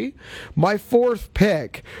first 3. My 4th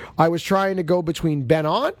pick, I was trying to go between Ben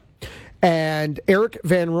On and Eric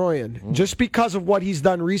Van Rooyen, just because of what he's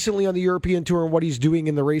done recently on the European Tour and what he's doing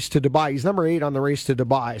in the race to Dubai. He's number 8 on the race to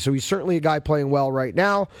Dubai, so he's certainly a guy playing well right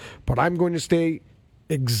now, but I'm going to stay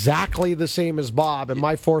exactly the same as Bob, and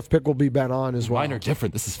my 4th pick will be Ben On as well. Mine are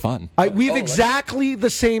different. This is fun. We have exactly the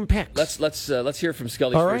same picks. Let's hear from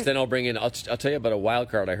Scully first. Right. Then I'll bring in. I'll tell you about a wild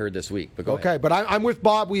card I heard this week. But go ahead. But I'm with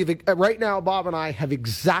Bob. Right now, Bob and I have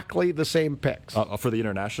exactly the same picks for the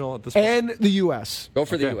international at this point, and the U.S. Go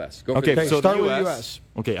for the U.S. So start with the U.S.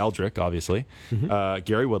 Okay, Eldrick, obviously.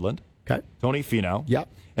 Gary Woodland. Okay. Tony Finau. Yep.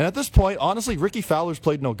 And at this point, honestly, Ricky Fowler's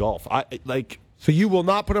played no golf. So you will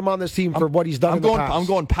not put him on this team for what he's done in the past? I'm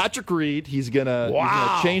going Patrick Reed. He's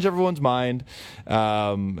gonna change everyone's mind,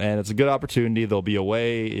 and it's a good opportunity. They'll be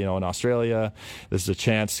away, in Australia. This is a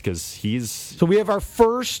chance because he's. So we have our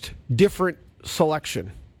first different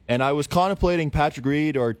selection. And I was contemplating Patrick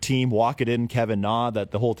Reed or team walk it in Kevin Na,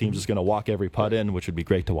 that the whole team's just going to walk every putt in, which would be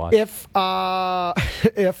great to watch. If Koepka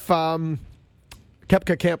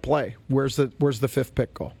can't play, where's the fifth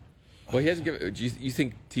pick go? Well, he hasn't given. Do you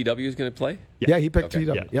think TW is going to play? Yeah, he picked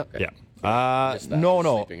TW. Yeah. No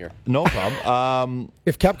problem.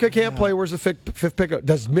 If Koepka can't play, where's the fifth pick go?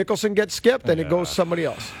 Does Mickelson get skipped? Then it goes somebody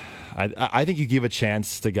else. I think you give a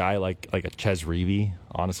chance to a guy like a Ches Reavie,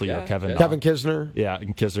 honestly, or Kevin Kisner. Yeah,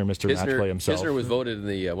 and Kisner, Mr. Match Play himself. Kisner was voted in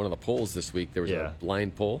the one of the polls this week. There was a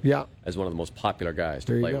blind poll as one of the most popular guys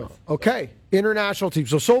to play with. Okay, international team.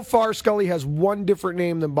 So far, Scully has one different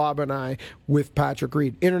name than Bob and I with Patrick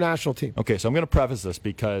Reed. International team. Okay, so I'm going to preface this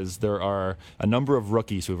because there are a number of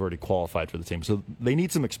rookies who have already qualified for the team, so they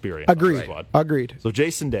need some experience. Agreed. So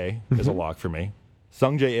Jason Day is a lock for me.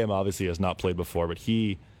 Sung J M obviously has not played before, but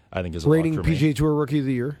he, I think, is a rating lock for me. PGA Tour Rookie of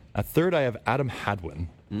the Year. At third, I have Adam Hadwin.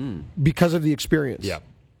 Because of the experience. Yeah.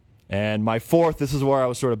 And my fourth, this is where I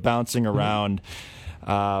was sort of bouncing around.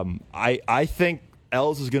 I think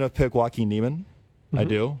Els is going to pick Joaquin Niemann. I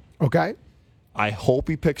do. Okay. I hope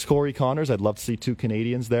he picks Corey Connors. I'd love to see two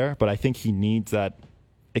Canadians there, but I think he needs that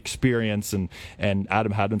experience, and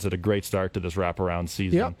Adam Hadwin's had a great start to this wraparound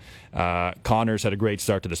season. Connors had a great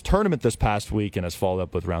start to this tournament this past week and has followed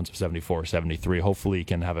up with rounds of 74, 73. Hopefully he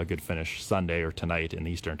can have a good finish Sunday or tonight in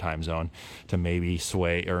the Eastern time zone to maybe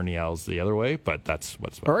sway Ernie Els the other way, but that's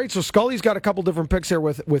what's all right. So Scully's got a couple different picks here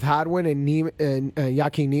with Hadwin and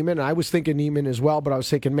Joaquin Niemann. I was thinking Niemann as well, but I was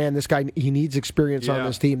thinking, man, this guy, he needs experience on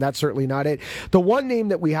this team. That's certainly not it. The one name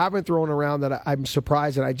that we haven't thrown around that I'm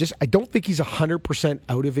surprised, and I don't think he's 100%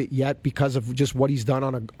 out of it yet because of just what he's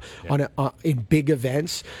done in big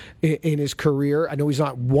events in his career. I know he's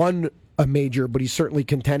not won a major, but he's certainly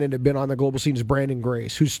contended to have been on the global scene is Brandon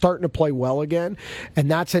Grace, who's starting to play well again.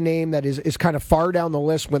 And that's a name that is kind of far down the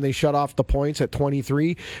list when they shut off the points at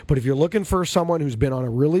 23. But if you're looking for someone who's been on a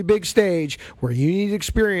really big stage where you need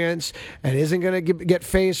experience and isn't going to get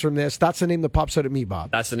phased from this, that's the name that pops out at me,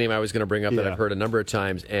 Bob. That's the name I was going to bring up that I've heard a number of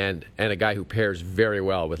times, and a guy who pairs very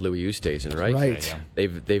well with Louis Oosthuizen, right? Right.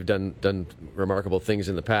 They've done remarkable things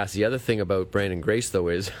in the past. The other thing about Brandon Grace, though,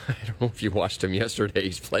 is I don't know if you watched him yesterday.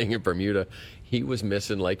 He's playing in Bermuda. He was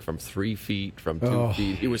missing like from 3 feet, from 2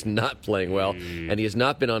 feet. He was not playing well, and he has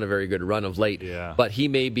not been on a very good run of late. But he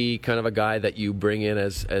may be kind of a guy that you bring in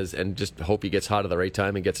as and just hope he gets hot at the right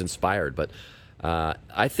time and gets inspired. But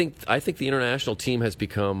I think the international team has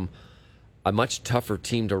become a much tougher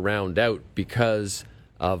team to round out because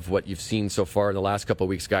of what you've seen so far in the last couple of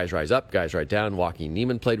weeks. Guys rise up, guys rise down. Joaquin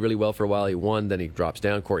Niemann played really well for a while. He won, then he drops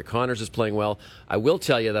down. Corey Connors is playing well. I will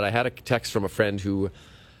tell you that I had a text from a friend who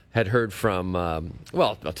had heard from,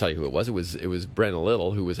 well, I'll tell you who it was. It was Brennan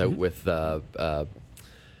Little, who was out with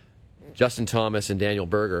Justin Thomas and Daniel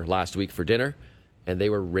Berger last week for dinner, and they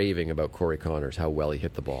were raving about Corey Connors, how well he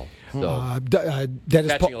hit the ball. So,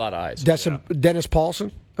 catching a lot of eyes. Dennis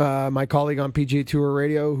Paulson, my colleague on PGA Tour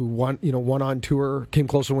Radio, who won on tour, came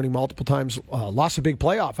close to winning multiple times, lost a big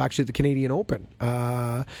playoff actually at the Canadian Open,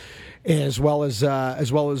 as well as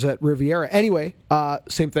at Riviera. Anyway,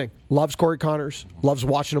 same thing. Loves Corey Connors. Loves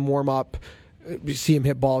watching him warm up. You see him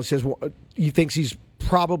hit balls. He says he thinks he's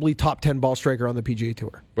probably top 10 ball striker on the PGA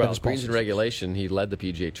Tour. Well, greens in regulation, he led the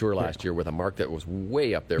PGA Tour last year with a mark that was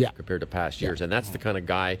way up there compared to past years, and that's the kind of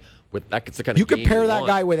guy that's the kind of you can pair that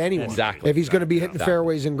guy with anyone. Exactly. If he's going to be hitting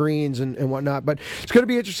fairways and greens and whatnot. But it's going to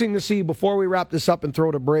be interesting to see before we wrap this up and throw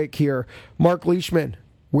it a break here. Mark Leishman,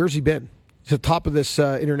 where's he been? He's at the top of this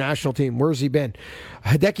international team. Where's he been?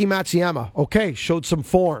 Hideki Matsuyama, okay, showed some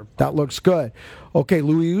form. That looks good. Okay,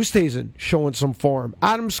 Louis Oosthuizen showing some form.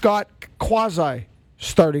 Adam Scott, quasi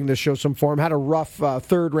starting to show some form. Had a rough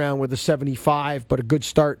third round with a 75, but a good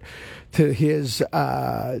start to his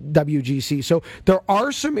WGC. So there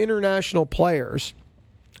are some international players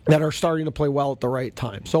that are starting to play well at the right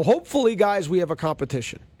time. So hopefully, guys, we have a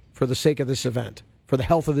competition for the sake of this event, for the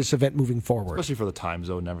health of this event moving forward. Especially for the time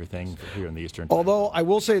zone and everything here in the Eastern. Although I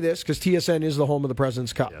will say this, because TSN is the home of the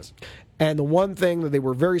President's Cup. Yes. And the one thing that they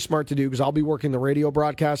were very smart to do, because I'll be working the radio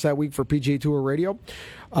broadcast that week for PGA Tour Radio,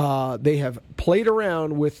 they have played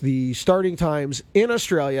around with the starting times in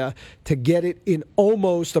Australia to get it in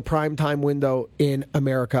almost a prime time window in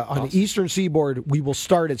America. On the Eastern Seaboard, we will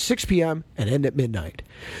start at 6 p.m. and end at midnight.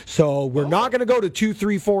 So we're not going to go to 2,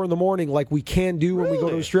 3, 4 in the morning like we can do when we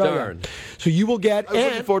go to Australia. Darn. So you will get ahead. I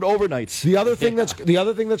was looking forward to overnights. The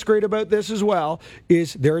other thing that's great about this as well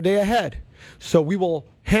is they're a day ahead. So we will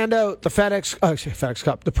hand out the FedEx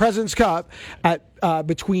Cup, the President's Cup at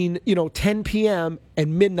between 10 p.m.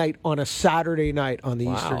 and midnight on a Saturday night on the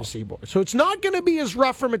Eastern Seaboard. So it's not going to be as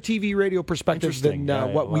rough from a TV radio perspective than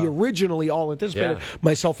we originally all anticipated,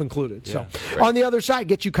 myself included. So on the other side,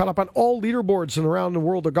 get you caught up on all leaderboards and around the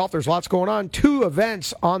world of golf. There's lots going on. 2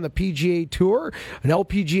 events on the PGA Tour, an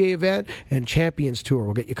LPGA event, and Champions Tour.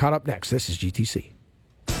 We'll get you caught up next. This is GTC.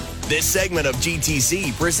 This segment of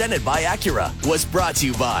GTC, presented by Acura, was brought to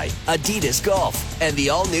you by Adidas Golf and the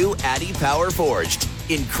all-new Addy Power Forged.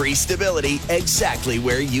 Increased stability exactly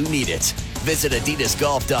where you need it. Visit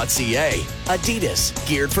adidasgolf.ca. Adidas,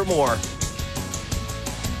 geared for more.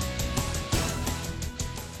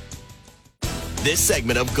 This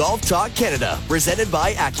segment of Golf Talk Canada, presented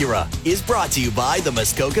by Acura, is brought to you by the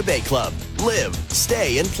Muskoka Bay Club. Live,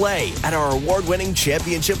 stay, and play at our award-winning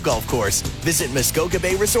championship golf course. Visit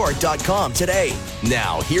MuskokaBayResort.com today.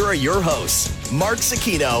 Now, here are your hosts, Mark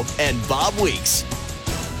Zecchino and Bob Weeks.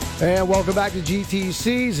 And welcome back to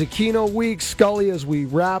GTC. Zecchino, Weeks, Scully, as we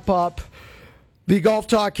wrap up the Golf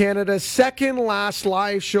Talk Canada second last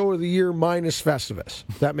live show of the year minus Festivus.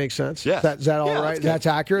 Does that make sense? Yeah. Is that all right? That's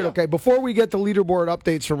accurate? Yeah. Okay, before we get the leaderboard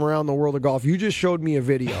updates from around the world of golf, you just showed me a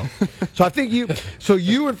video. So I think you and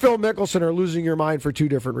Phil Mickelson are losing your mind for 2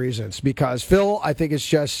 different reasons. Because Phil, I think it's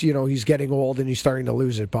just, he's getting old and he's starting to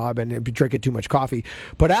lose it, Bob, and drinking too much coffee.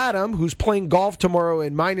 But Adam, who's playing golf tomorrow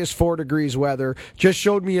in minus 4 degrees weather, just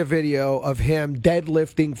showed me a video of him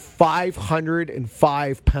deadlifting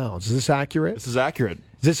 505 pounds. Is this accurate? This is accurate.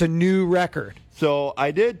 Is this a new record? So I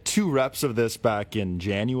did 2 reps of this back in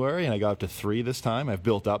January, and I got up to 3 this time. I've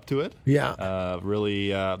built up to it. Yeah. Really.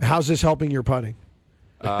 How's this helping your putting?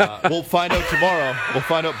 We'll find out tomorrow. We'll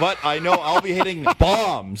find out. But I know I'll be hitting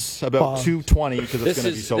bombs about 220 because it's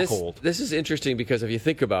going to be so cold. This is interesting because if you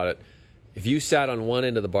think about it, if you sat on one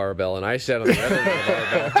end of the barbell and I sat on the other end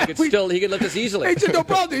of the barbell, he could lift us easily. It's no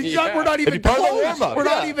problem. We're not even close. We're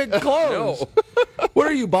not even close. No. What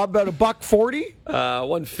are you, Bob? About $140?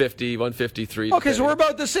 150, 153. Okay, so we're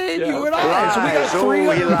about the same, you and I. So we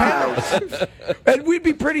got 300 pounds. And we'd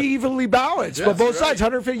be pretty evenly balanced. Yes, but both sides,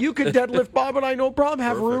 150. You could deadlift Bob and I, no problem.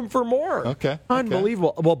 Have room for more. Okay.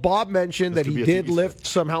 Unbelievable. Well, Bob mentioned that he did lift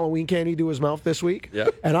some Halloween candy to his mouth this week. Yeah.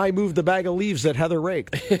 And I moved the bag of leaves that Heather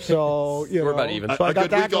raked. So, we're about even. So I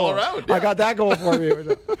got that going. I got that going for me.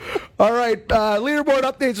 All right. Leaderboard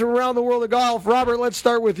updates from around the world of golf. Robert, let's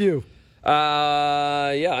start with you.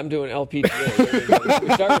 I'm doing LPGA.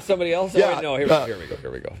 We start with somebody else? Yeah. No, here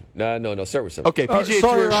we go. No, start with somebody. Okay, PGA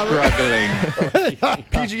Tour struggling.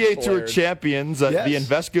 PGA Tour champions, the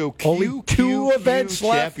Invesco Only 2 events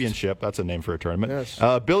Championship. That's a name for a tournament.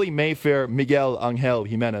 Yes. Billy Mayfair, Miguel Angel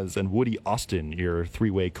Jimenez, and Woody Austin, your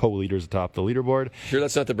 3-way co-leaders atop the leaderboard. Sure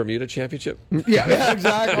that's not the Bermuda Championship? Yeah,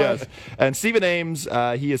 exactly. Yes. And Stephen Ames,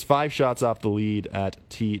 he is 5 shots off the lead at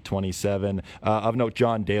T27. Of note,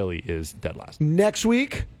 John Daly is dead last. Next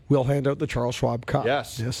week, we'll hand out the Charles Schwab Cup.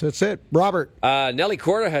 Yes, that's it. Robert. Nelly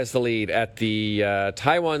Korda has the lead at the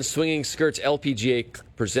Taiwan Swinging Skirts LPGA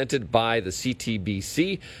presented by the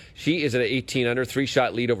CTBC. She is at an 18 under,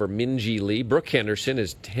 3-shot lead over Minji Lee. Brooke Henderson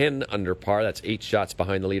is 10 under par. That's 8 shots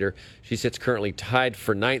behind the leader. She sits currently tied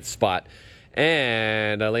for 9th spot.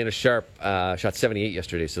 And Elena Sharp shot 78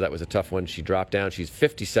 yesterday, so that was a tough one. She dropped down. She's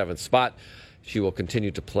 57th spot. She will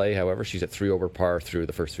continue to play, however. She's at 3 over par through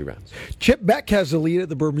the first 3 rounds. Chip Beck has the lead at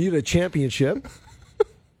the Bermuda Championship.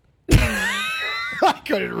 I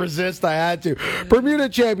couldn't resist. I had to. Bermuda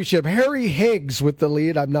Championship. Harry Higgs with the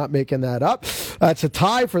lead. I'm not making that up. That's a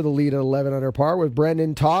tie for the lead at 11 under par with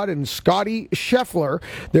Brendan Todd and Scotty Scheffler.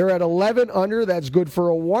 They're at 11 under. That's good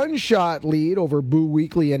for a 1-shot lead over Boo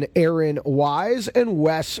Weekley and Aaron Wise and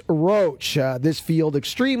Wes Roach. This field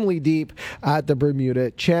extremely deep at the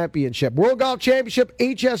Bermuda Championship. World Golf Championship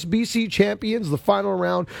HSBC champions. The final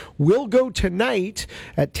round will go tonight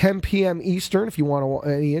at 10 p.m. Eastern. If you want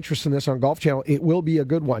any interest in this on Golf Channel, it will be a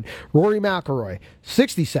good one. Rory McIlroy,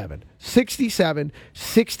 67, 67,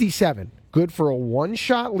 67. Good for a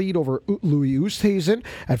 1-shot lead over Louis Oosthuizen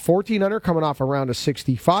at 14 under, coming off a round of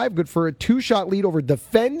 65. Good for a 2-shot lead over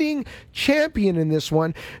defending champion in this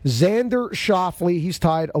one, Xander Schauffele. He's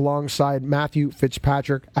tied alongside Matthew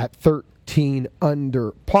Fitzpatrick at 13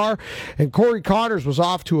 under par. And Corey Connors was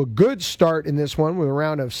off to a good start in this one with a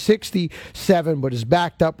round of 67, but is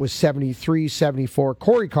backed up with 73, 74.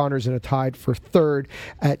 Corey Connors in a tied for 3rd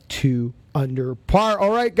at 2 under par.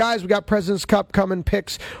 All right, guys, we got President's Cup coming,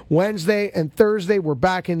 picks Wednesday and Thursday. We're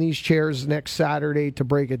back in these chairs next Saturday to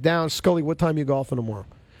break it down. Scully, what time are you golfing tomorrow?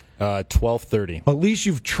 12:30. At least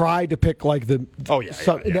you've tried to pick like the. Oh, yeah.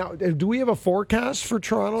 Now, do we have a forecast for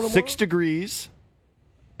Toronto tomorrow? 6 degrees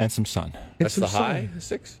and some sun. That's the sun. high?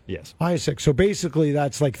 6? Yes. High 6. So basically,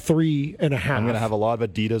 that's like 3.5. I'm going to have a lot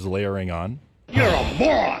of Adidas layering on. You're a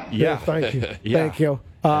moron. Yeah, thank you. Yeah. Thank you.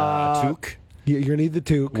 Toque. You're going to need the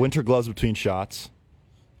toque. Winter gloves between shots.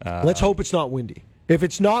 Let's hope it's not windy. If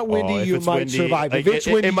it's not windy, if you it's might windy, survive. like, If it's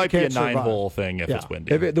windy, it might you be a can't survive. 9-hole thing if it's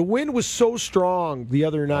windy. The wind was so strong the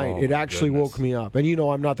other night, it actually goodness. woke me up. And you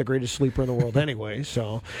know I'm not the greatest sleeper in the world anyway.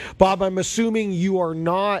 So, Bob, I'm assuming you are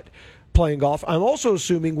not playing golf. I'm also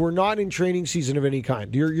assuming we're not in training season of any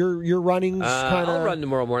kind. Your running's kind of. I'll run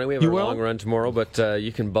tomorrow morning. We have You a will? long run tomorrow, but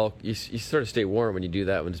you can bulk. You sort of stay warm when you do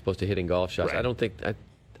that when it's supposed to hitting golf shots. Right. I don't think.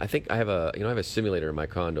 I think I have a simulator in my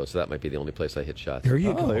condo, so that might be the only place I hit shots. There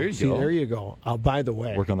you go. There you See, go. there you go. By the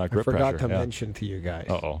way, Work on that grip I forgot pressure, to yeah. mention to you guys.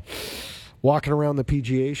 Uh-oh. Walking around the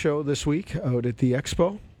PGA show this week out at the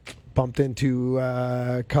Expo, bumped into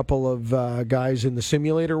a couple of guys in the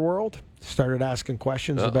simulator world. Started asking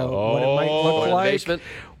questions about what it might look In the like. basement?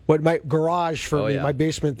 What might garage for me? Yeah. My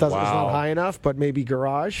basement is not high enough, but maybe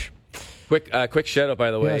garage. Quick shout out, by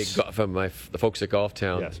the way, Yes. from the folks at Golf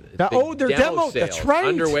Town. Yes. Big Their demo. sale That's right.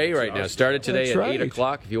 underway right now. Started today That's at 8 right.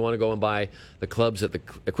 o'clock. If you want to go and buy the clubs that the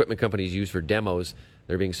equipment companies use for demos,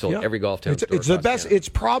 they're being sold at every Golf Town store. It's the across best. Canada. It's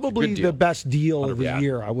probably Good deal. the best deal of the Yeah.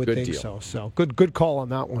 year. I would Good think deal. so. So good call on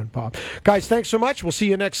that one, Bob. Guys, thanks so much. We'll see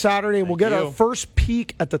you next Saturday, and we'll get our you. first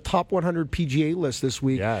peek at the top 100 PGA list this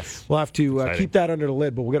week. Yes. We'll have to Exciting. keep that under the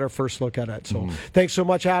lid, but we'll get our first look at it. So thanks so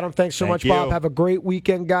much, Adam. Thanks so much, Thank Bob. you. Have a great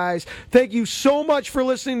weekend, guys. Thank you so much for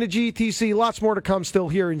listening to GTC. Lots more to come still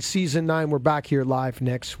here in Season 9. We're back here live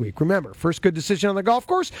next week. Remember, first good decision on the golf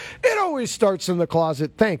course, it always starts in the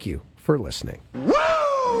closet. Thank you for listening.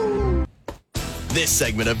 This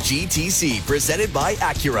segment of GTC, presented by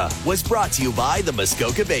Acura, was brought to you by the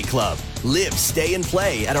Muskoka Bay Club. Live, stay, and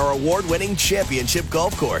play at our award-winning championship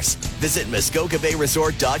golf course. Visit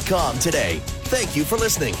MuskokaBayResort.com today. Thank you for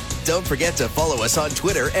listening. Don't forget to follow us on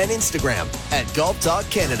Twitter and Instagram at Golf Talk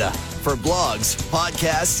Canada. For blogs,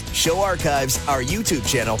 podcasts, show archives, our YouTube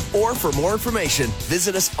channel, or for more information,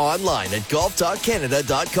 visit us online at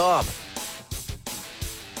golftalkcanada.com.